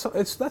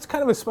that's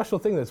kind of a special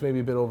thing that's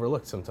maybe a bit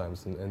overlooked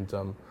sometimes. And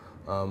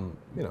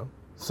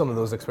some of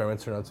those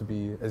experiments turn out to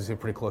be, as you say,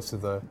 pretty close to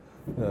the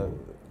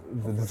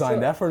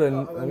designed effort,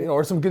 and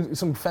or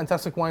some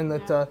fantastic wine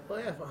that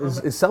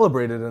is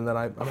celebrated and that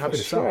I'm happy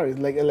to sell. Sure,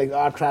 like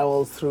our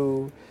travels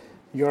through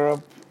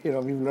Europe, we've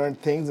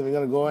learned things and we're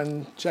gonna go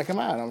and check them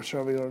out. I'm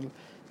sure we're gonna,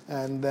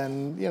 and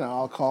then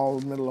I'll call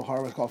middle of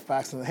harvest, call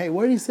fax, and hey,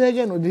 what did he say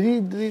again? Or did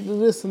he do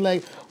this? And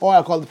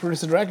I'll call the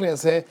producer directly and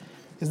say,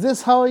 is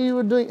this how you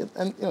were doing it?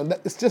 And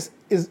it's just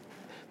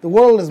the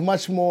world is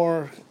much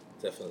more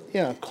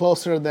definitely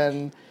closer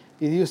than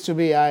it used to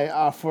be.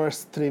 Our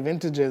first 3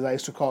 vintages, I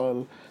used to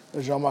call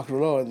Jean-Marc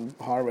Rouleau in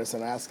Harvest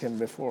and ask him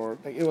before.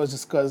 It was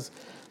just because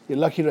you're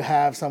lucky to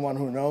have someone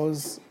who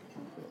knows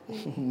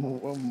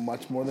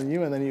much more than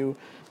you,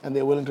 and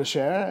they're willing to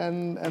share,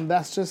 and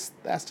that's just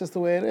the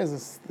way it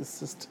is. It's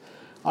just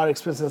our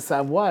experience in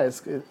Savoie.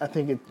 I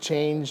think it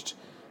changed.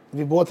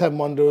 We both have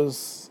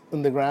Mondoos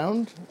in the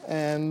ground,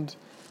 and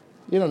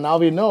now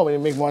we know when you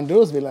make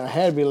Mondoos,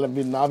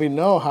 now we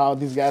know how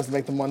these guys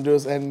make the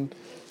Mondoos, and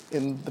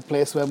in the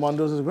place where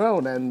Mondoos is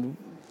grown,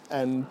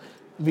 and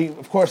we,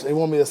 of course, it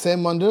won't be the same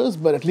Mondoos,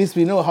 but at least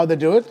we know how they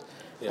do it,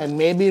 and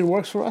maybe it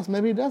works for us,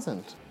 maybe it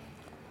doesn't.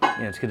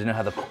 It's good to know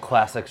how the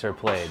classics are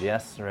played,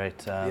 yes?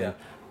 Right?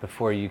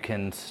 Before you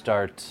can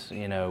start,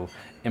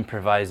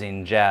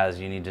 improvising jazz,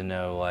 you need to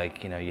know,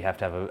 you have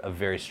to have a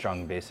very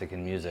strong basic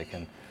in music,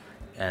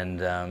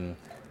 and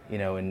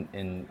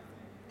in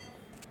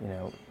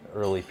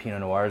early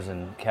Pinot Noirs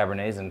and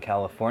Cabernets in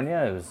California,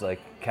 it was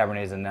like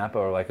Cabernets and Napa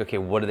are like, okay,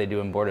 what do they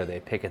do in Bordeaux? They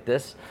pick at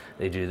this,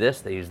 they do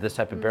this, they use this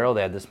type of barrel,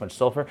 they add this much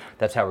sulfur.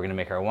 That's how we're going to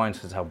make our wines,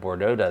 because how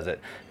Bordeaux does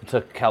it.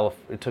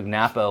 It took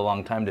Napa a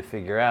long time to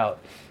figure out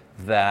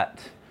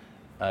that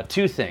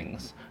 2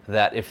 things: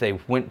 that if they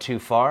went too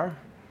far,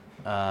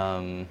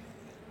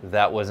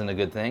 that wasn't a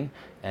good thing,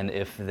 and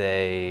if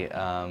they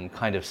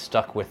kind of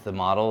stuck with the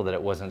model, that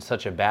it wasn't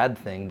such a bad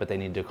thing, but they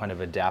need to kind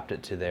of adapt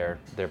it to their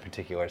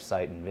particular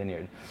site and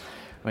vineyard.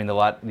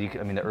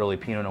 The early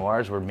Pinot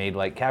Noirs were made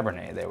like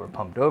Cabernet. They were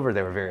pumped over.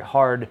 They were very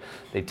hard.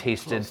 They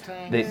tasted.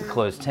 They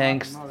closed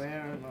tanks.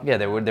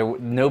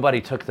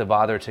 Nobody took the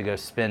bother to go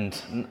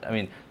spend.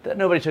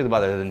 Nobody took the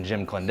bother than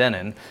Jim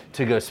Clendenin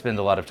to go spend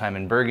a lot of time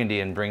in Burgundy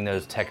and bring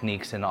those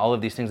techniques and all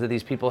of these things that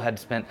these people had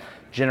spent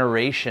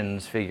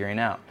generations figuring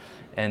out.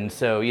 And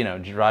so,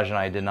 Raj and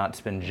I did not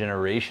spend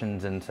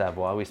generations in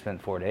Savoie. We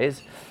spent 4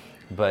 days,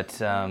 but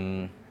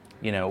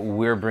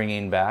we're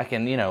bringing back,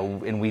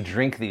 and we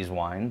drink these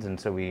wines, and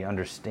so we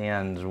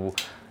understand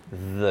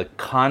the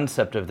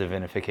concept of the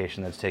vinification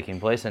that's taking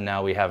place, and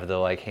now we have the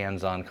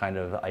hands-on kind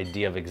of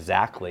idea of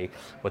exactly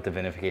what the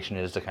vinification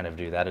is to kind of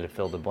do that, and to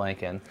fill the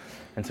blank in.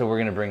 And so we're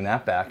going to bring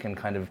that back and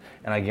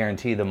I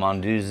guarantee the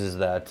Mondouses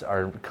that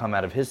come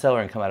out of his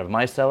cellar and come out of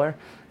my cellar,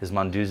 is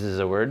Mondouses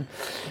a word?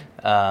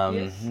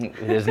 Yes.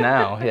 It is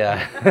now,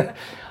 yeah.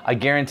 I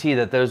guarantee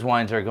that those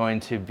wines are going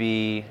to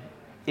be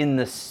in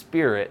the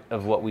spirit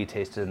of what we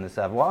tasted in the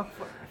Savoie.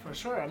 For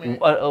sure.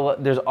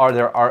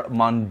 There are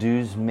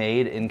Mondoos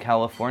made in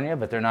California,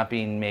 but they're not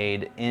being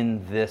made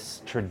in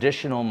this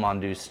traditional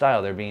Mondoos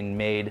style. They're being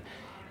made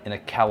in a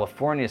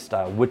California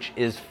style, which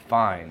is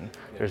fine.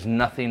 There's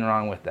nothing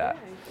wrong with that.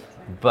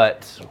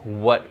 But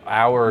what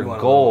our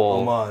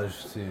goal...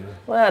 homage to...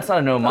 Well, it's not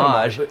an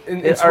homage. But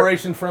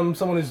inspiration from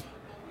someone who's...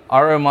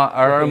 Our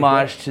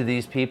homage to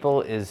these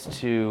people is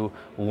to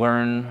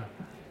learn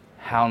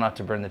how not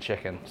to burn the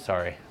chicken.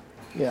 Sorry.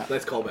 Yeah.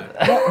 Nice callback.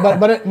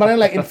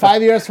 But in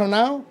 5 years from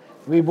now,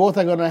 we both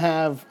are going to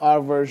have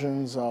our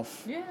versions of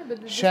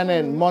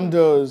Chenin,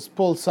 Mondoos,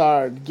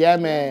 Pulsar,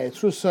 Gamay,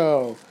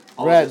 Trousseau,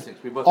 Red,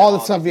 all the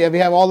stuff. We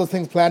have all the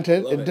things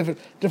planted in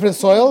different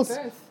soils,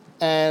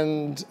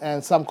 and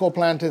some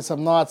co-planted,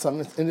 some not,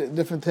 some in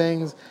different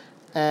things,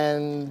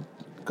 and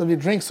because we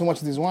drink so much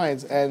of these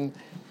wines and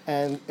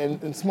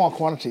in small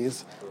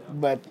quantities,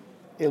 but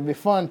it'll be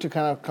fun to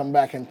kind of come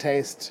back and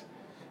taste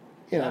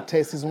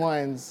these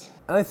wines.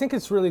 And I think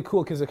it's really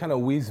cool because it kind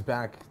of weaves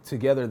back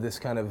together this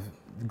kind of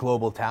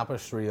global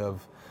tapestry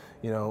of,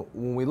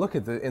 when we look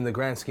at in the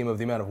grand scheme of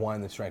the amount of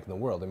wine that's drank in the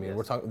world.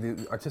 We're talking,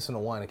 the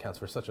artisanal wine accounts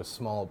for such a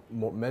small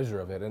measure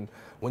of it. And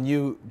when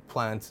you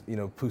plant,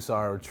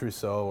 Poussard or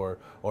Trousseau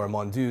or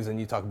Mondoos, and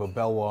you talk about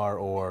Belloir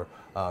or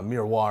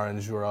Miroir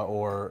and Jura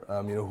or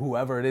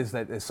whoever it is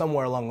that is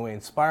somewhere along the way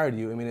inspired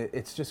you.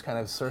 It's just kind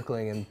of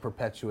circling and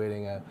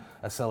perpetuating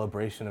a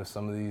celebration of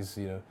some of these,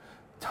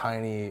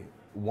 tiny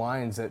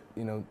wines that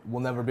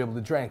we'll never be able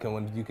to drink, and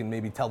when you can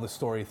maybe tell the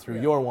story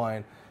through your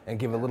wine and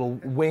give a little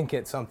wink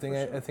at something,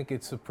 I think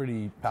it's a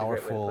pretty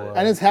powerful.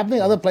 And it's happening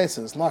other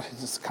places, not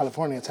just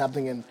California. It's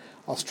happening in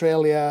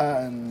Australia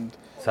and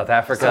South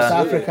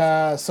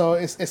Africa. So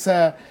it's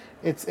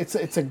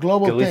a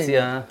global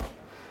Galicia. thing.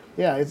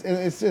 Yeah,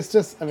 it's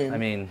just. I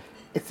mean,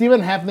 it's even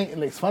happening.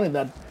 It's funny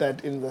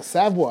that in the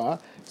Savoie,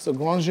 so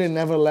Granger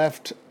never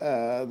left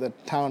the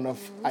town of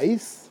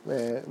Ais,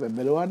 where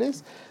Bellois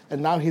is, and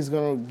now he's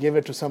going to give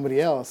it to somebody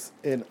else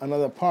in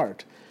another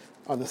part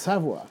of the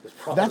Savoie.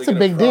 That's a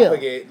big deal.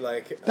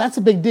 That's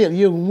a big deal.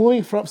 You're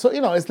moving from. So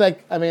it's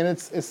like, I mean,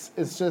 it's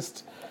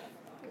just.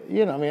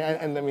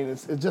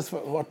 It's just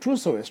what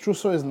Trousseau is.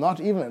 Trousseau is not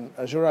even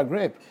a Jura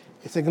grape;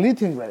 it's a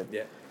Galician grape.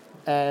 Yeah.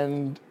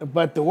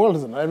 But the world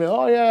doesn't.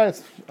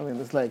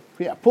 It's like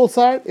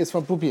Poolside is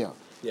from Pupillon.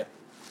 Yeah.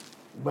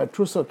 But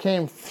Trousseau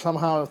came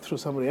somehow through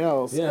somebody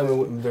else. Yeah,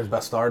 there's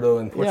Bastardo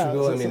in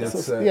Portugal.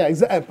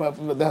 Exactly.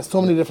 But there's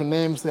so many different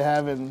names they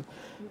have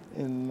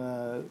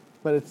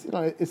but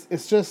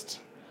it's just,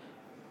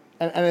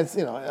 and it's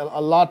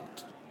a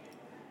lot,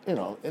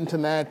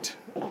 internet,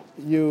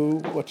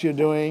 what you're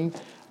doing.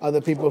 Other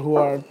people who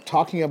are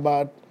talking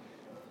about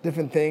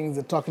different things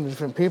and talking to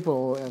different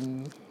people,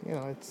 and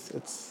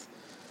it's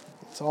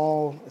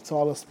all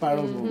a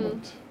spiral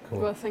movement. Cool.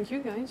 Well, thank you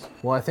guys.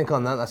 Well, I think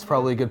on that's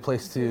probably a good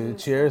place to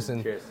cheers,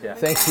 and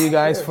thanks to you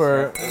guys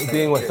for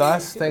being with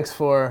us. Thanks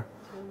for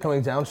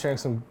coming down, sharing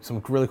some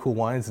really cool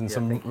wines and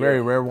some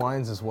very rare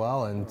wines as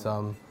well, and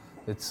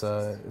it's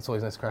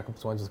always nice to crack up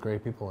some wines with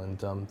great people, and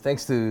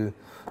thanks to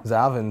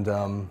Zav and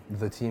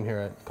the team here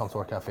at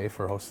Comptoir Cafe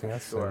for hosting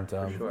us. Sure.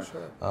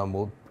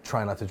 We'll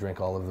try not to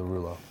drink all of the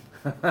rouleau.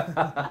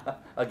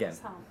 Again.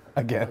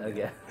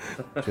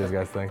 Cheers,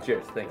 guys. Thanks.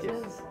 Cheers. Thank you.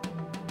 Cheers.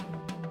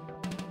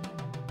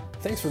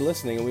 Thanks for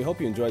listening, and we hope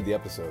you enjoyed the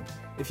episode.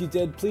 If you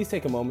did, please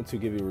take a moment to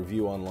give a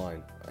review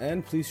online,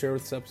 and please share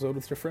this episode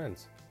with your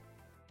friends.